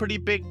 and it was a pretty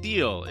big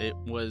deal. It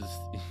was,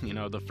 you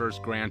know, the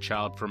first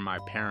grandchild from my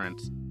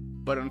parents.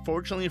 But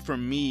unfortunately for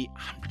me,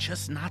 I'm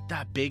just not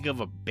that big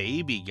of a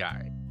baby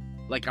guy.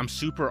 Like, I'm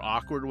super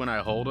awkward when I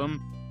hold him.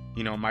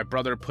 You know, my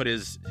brother put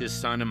his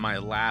son in my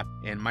lap,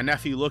 and my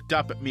nephew looked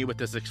up at me with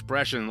this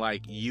expression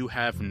like, "You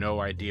have no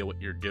idea what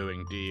you're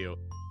doing, do you?"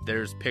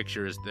 There's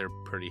pictures, they're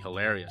pretty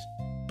hilarious.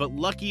 But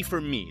lucky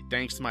for me,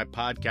 thanks to my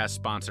podcast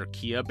sponsor,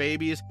 Kia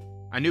Babies,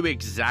 I knew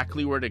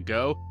exactly where to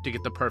go to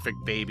get the perfect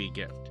baby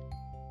gift.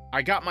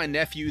 I got my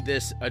nephew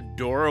this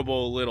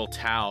adorable little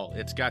towel.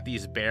 It's got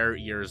these bear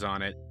ears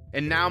on it.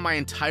 And now my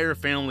entire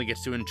family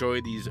gets to enjoy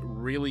these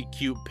really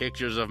cute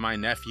pictures of my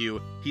nephew.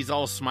 He's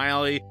all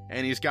smiley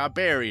and he's got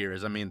bear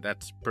ears. I mean,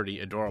 that's pretty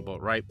adorable,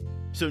 right?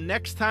 So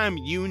next time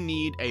you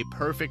need a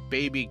perfect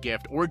baby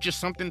gift or just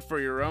something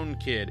for your own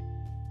kid,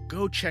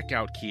 go check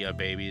out Kia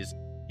Babies.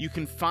 You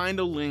can find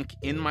a link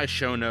in my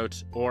show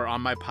notes or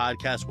on my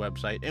podcast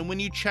website. And when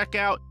you check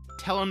out,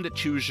 tell them that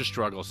Choose Your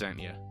Struggle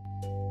sent you.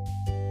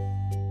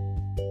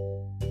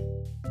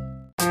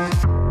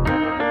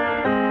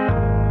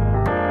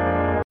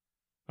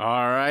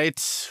 All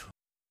right.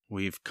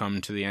 We've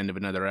come to the end of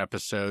another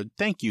episode.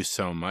 Thank you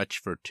so much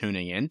for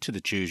tuning in to the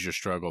Choose Your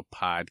Struggle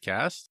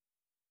podcast.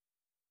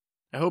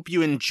 I hope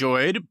you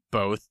enjoyed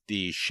both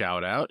the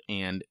shout out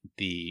and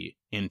the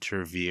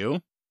interview.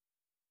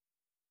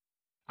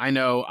 I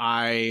know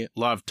I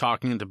love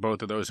talking to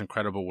both of those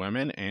incredible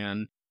women,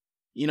 and,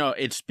 you know,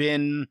 it's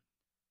been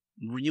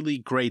really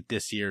great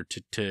this year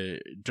to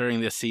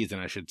during this season,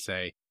 I should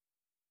say,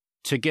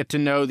 to get to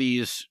know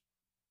these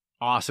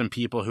awesome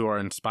people who are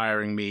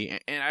inspiring me,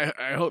 and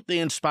I hope they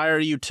inspire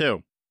you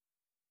too.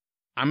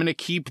 I'm going to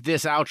keep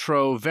this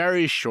outro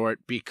very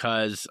short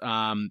because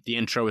the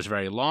intro is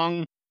very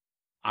long.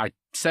 I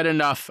said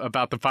enough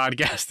about the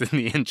podcast in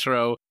the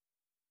intro.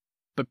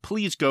 But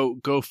please go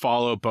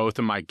follow both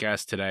of my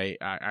guests today.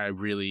 I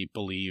really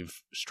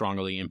believe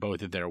strongly in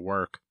both of their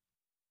work.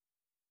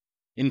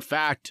 In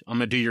fact, I'm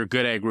going to do your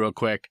good egg real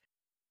quick.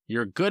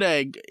 Your good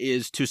egg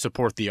is to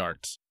support the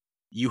arts.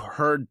 You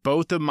heard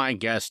both of my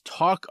guests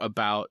talk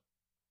about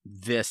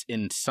this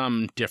in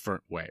some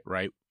different way,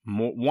 right?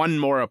 One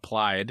more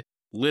applied,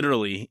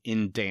 literally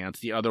in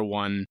dance. The other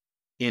one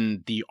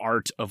in the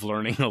art of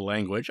learning a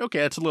language. Okay,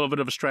 that's a little bit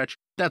of a stretch.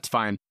 That's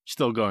fine.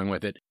 Still going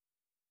with it.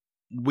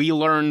 We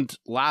learned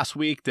last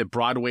week that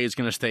Broadway is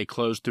going to stay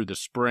closed through the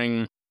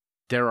spring.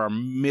 There are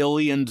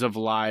millions of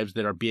lives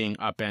that are being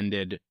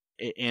upended,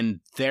 and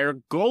their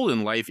goal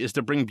in life is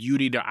to bring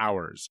beauty to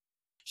ours.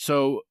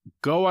 So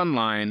go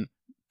online,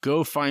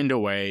 go find a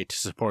way to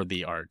support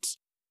the arts,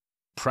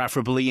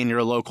 preferably in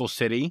your local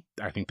city.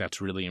 I think that's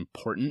really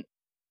important.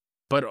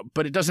 But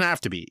it doesn't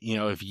have to be. You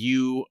know, if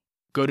you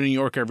go to New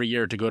York every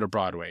year to go to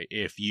Broadway,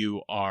 if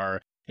you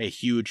are a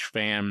huge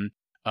fan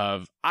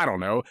of, I don't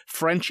know,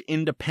 French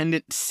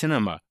independent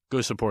cinema, go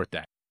support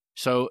that.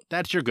 So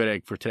that's your good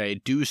egg for today.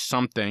 Do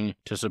something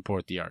to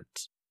support the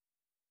arts.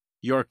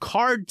 Your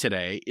card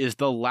today is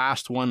the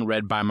last one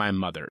read by my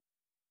mother.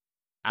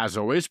 As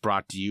always,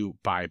 brought to you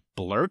by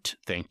Blurt.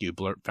 Thank you,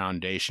 Blurt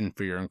Foundation,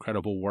 for your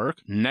incredible work.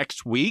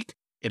 Next week,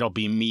 it'll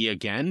be me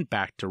again,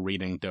 back to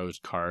reading those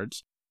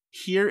cards.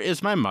 Here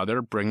is my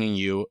mother bringing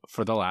you,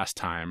 for the last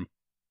time,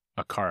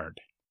 a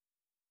card.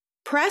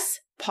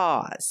 Press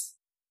pause.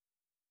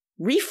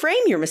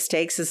 Reframe your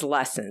mistakes as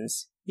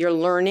lessons. You're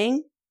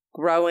learning,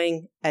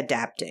 growing,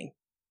 adapting.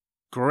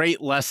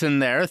 Great lesson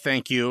there.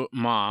 Thank you,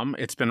 Mom.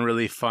 It's been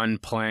really fun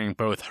playing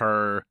both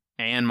her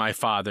and my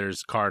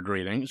father's card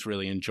readings.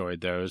 Really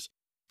enjoyed those.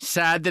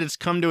 sad that it's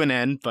come to an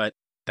end, but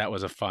that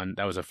was a fun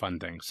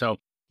thing. So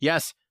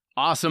yes,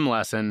 awesome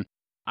lesson.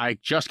 I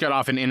just got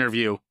off an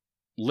interview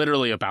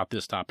literally about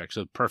this topic,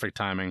 so perfect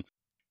timing.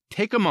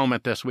 Take a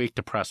moment this week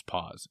to press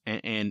pause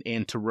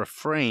and to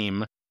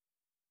reframe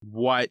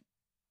what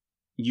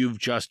you've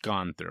just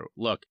gone through.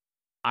 Look,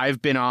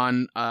 I've been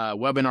on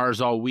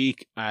webinars all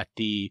week at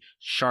the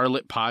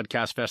Charlotte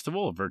Podcast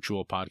Festival, a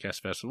virtual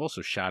podcast festival.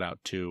 So shout out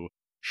to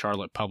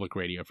Charlotte Public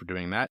Radio for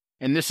doing that.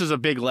 And this is a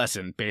big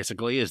lesson,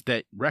 basically, is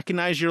that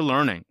recognize your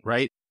learning,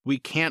 right? We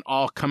can't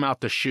all come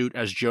out the chute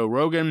as Joe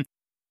Rogan.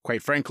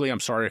 Quite frankly, I'm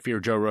sorry if you're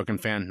a Joe Rogan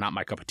fan, not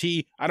my cup of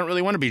tea. I don't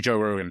really want to be Joe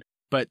Rogan.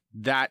 But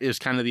that is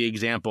kind of the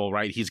example,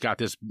 right? He's got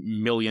this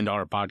 $1 million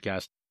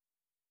podcast.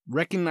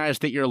 Recognize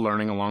that you're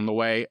learning along the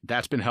way.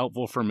 That's been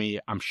helpful for me.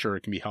 I'm sure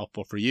it can be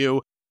helpful for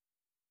you.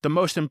 The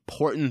most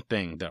important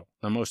thing, though,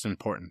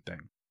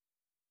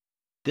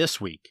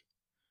 this week,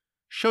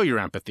 show your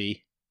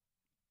empathy,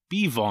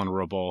 be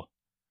vulnerable,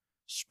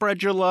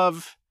 spread your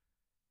love,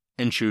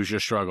 and choose your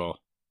struggle.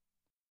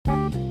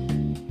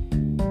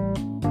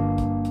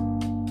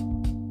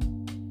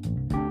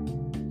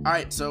 All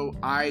right, so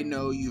I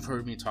know you've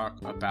heard me talk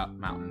about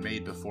Mountain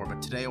Made before,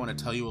 but today I want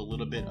to tell you a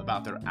little bit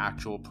about their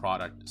actual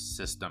product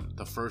system.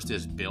 The first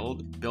is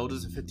Build. Build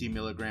is a 50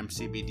 milligram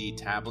CBD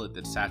tablet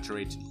that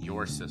saturates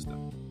your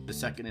system. The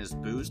second is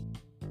Boost.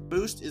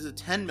 Boost is a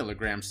 10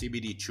 milligram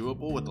CBD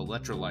chewable with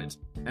electrolytes,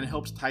 and it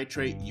helps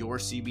titrate your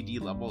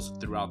CBD levels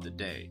throughout the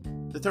day.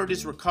 The third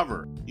is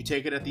Recover. You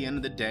take it at the end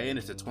of the day, and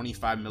it's a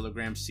 25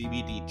 milligram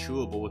CBD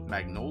chewable with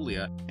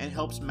Magnolia, and it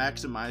helps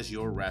maximize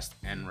your rest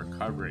and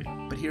recovery.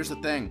 But here's the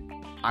thing.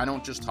 I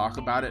don't just talk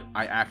about it,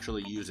 I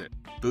actually use it.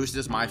 Boost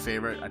is my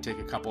favorite. I take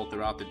a couple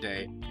throughout the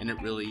day, and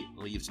it really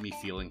leaves me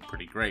feeling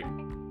pretty great.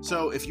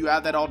 So if you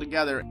add that all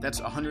together, that's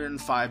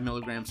 105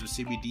 milligrams of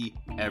CBD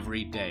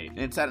every day. And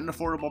it's at an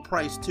affordable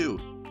price too.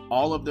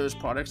 All of those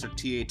products are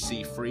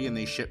THC free and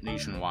they ship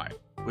nationwide.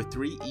 With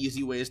 3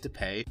 easy ways to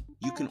pay,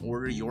 you can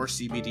order your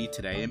CBD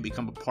today and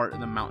become a part of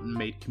the Mountain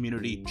Made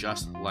community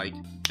just like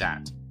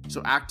that.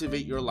 So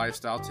activate your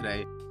lifestyle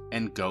today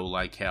and go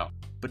like hell.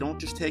 But don't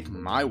just take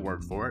my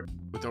word for it.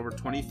 With over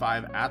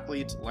 25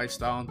 athletes,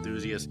 lifestyle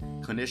enthusiasts,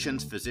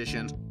 clinicians,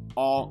 physicians,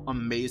 all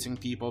amazing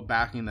people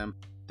backing them,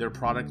 their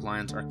product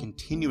lines are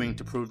continuing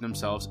to prove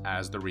themselves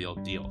as the real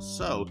deal.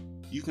 So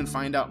you can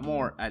find out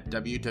more at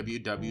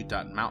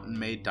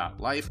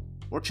www.mountainmade.life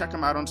or check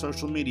them out on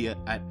social media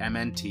at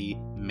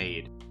MNT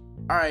Made.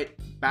 All right,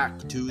 back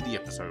to the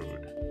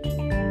episode.